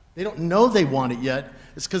 They don't know they want it yet.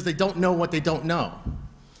 It's because they don't know what they don't know.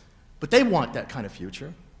 But they want that kind of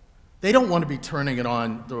future. They don't want to be turning it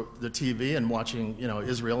on the TV and watching, you know,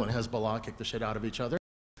 Israel and Hezbollah kick the shit out of each other.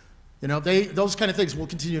 You know, those kind of things will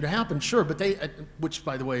continue to happen, sure, but which,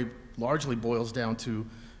 by the way, largely boils down to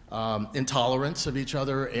intolerance of each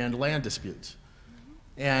other and land disputes.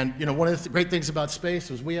 And, you know, one of the great things about space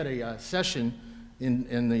was we had a session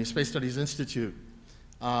in the Space Studies Institute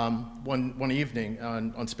one evening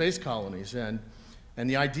on space colonies, and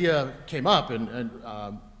the idea came up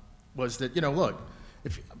and was that, you know, look,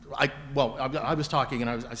 I was talking and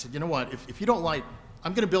I said, you know what, if you don't like,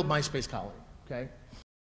 I'm going to build my space colony, okay?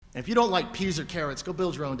 And if you don't like peas or carrots, go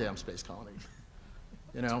build your own damn space colony.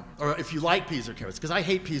 You know, or if you like peas or carrots, because I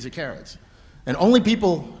hate peas or carrots. And only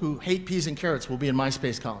people who hate peas and carrots will be in my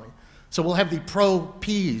space colony. So we'll have the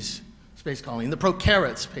pro-peas space colony and the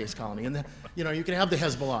pro-carrots space colony. And, you know, you can have the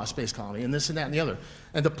Hezbollah space colony and this and that and the other.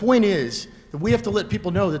 And the point is that we have to let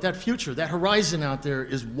people know that that future, that horizon out there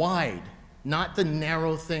is wide, not the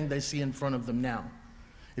narrow thing they see in front of them now.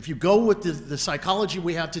 If you go with the psychology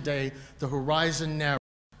we have today, the horizon narrows.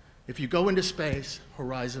 If you go into space,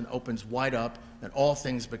 horizon opens wide up and all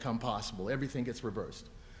things become possible. Everything gets reversed.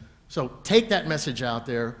 So take that message out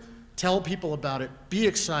there, tell people about it, be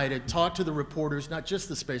excited, talk to the reporters, not just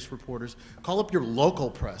the space reporters. Call up your local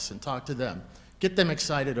press and talk to them. Get them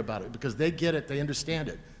excited about it because they get it, they understand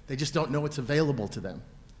it. They just don't know it's available to them.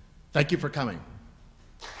 Thank you for coming.